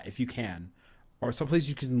like that, if you can. Or someplace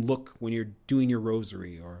you can look when you're doing your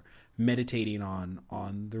rosary or meditating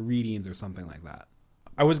on the readings or something like that.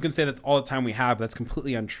 I was going to say that's all the time we have. That's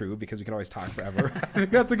completely untrue because we could always talk forever. I think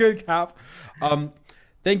that's a good cap.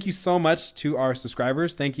 Thank you so much to our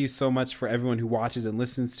subscribers. Thank you so much for everyone who watches and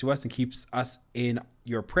listens to us and keeps us in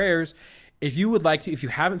your prayers. If you would like to, if you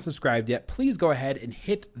haven't subscribed yet, please go ahead and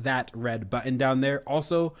hit that red button down there.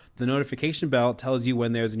 Also, the notification bell tells you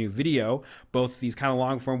when there's a new video, both these kind of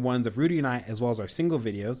long form ones of Rudy and I, as well as our single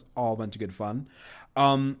videos, all a bunch of good fun.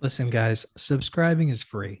 Listen, guys, subscribing is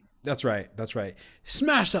free. That's right. That's right.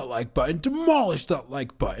 Smash that like button, demolish that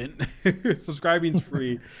like button. Subscribing's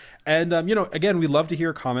free. And, again, we love to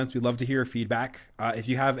hear comments. We love to hear feedback. If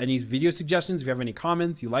you have any video suggestions, if you have any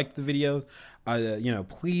comments, you like the videos,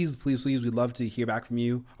 please, we'd love to hear back from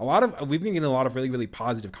you. We've been getting a lot of really, really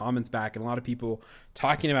positive comments back, and a lot of people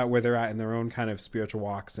talking about where they're at in their own kind of spiritual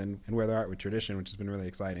walks and where they're at with tradition, which has been really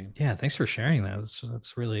exciting. Yeah. Thanks for sharing that.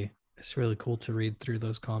 It's really cool to read through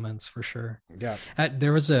those comments for sure. Yeah.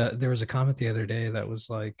 There was a comment the other day that was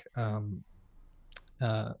like,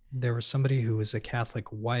 there was somebody who was a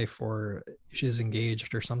Catholic wife, or she's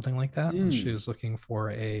engaged or something like that. And she was looking for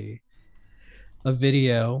a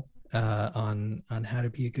video on how to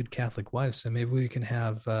be a good Catholic wife. So maybe we can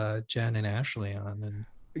have Jen and Ashley on and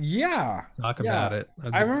talk about it.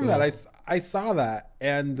 I remember that. I saw that,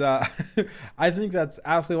 and I think that's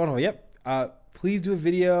absolutely wonderful. Yep. please do a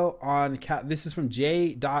video on this is from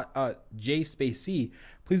J space C.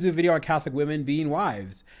 Please do a video on Catholic women being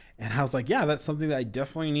wives. And I was like, yeah, that's something that I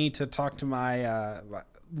definitely need to talk to my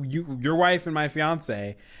your wife and my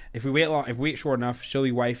fiance. If we wait short enough, she'll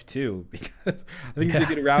be wife too, because I think we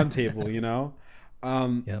get a round table, you know.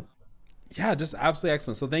 Yep. Yeah, just absolutely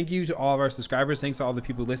excellent. So thank you to all of our subscribers. Thanks to all the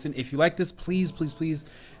people who listen. If you like this, please,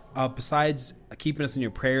 besides keeping us in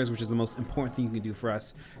your prayers, which is the most important thing you can do for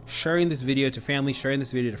us, sharing this video to family, sharing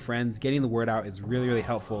this video to friends, getting the word out is really, really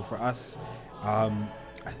helpful for us. I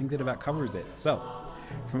think that about covers it. So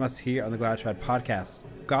from us here on the Glad Trad podcast,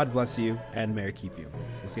 God bless you and Mary keep you.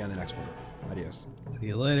 We'll see you on the next one. Adios. See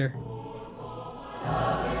you later.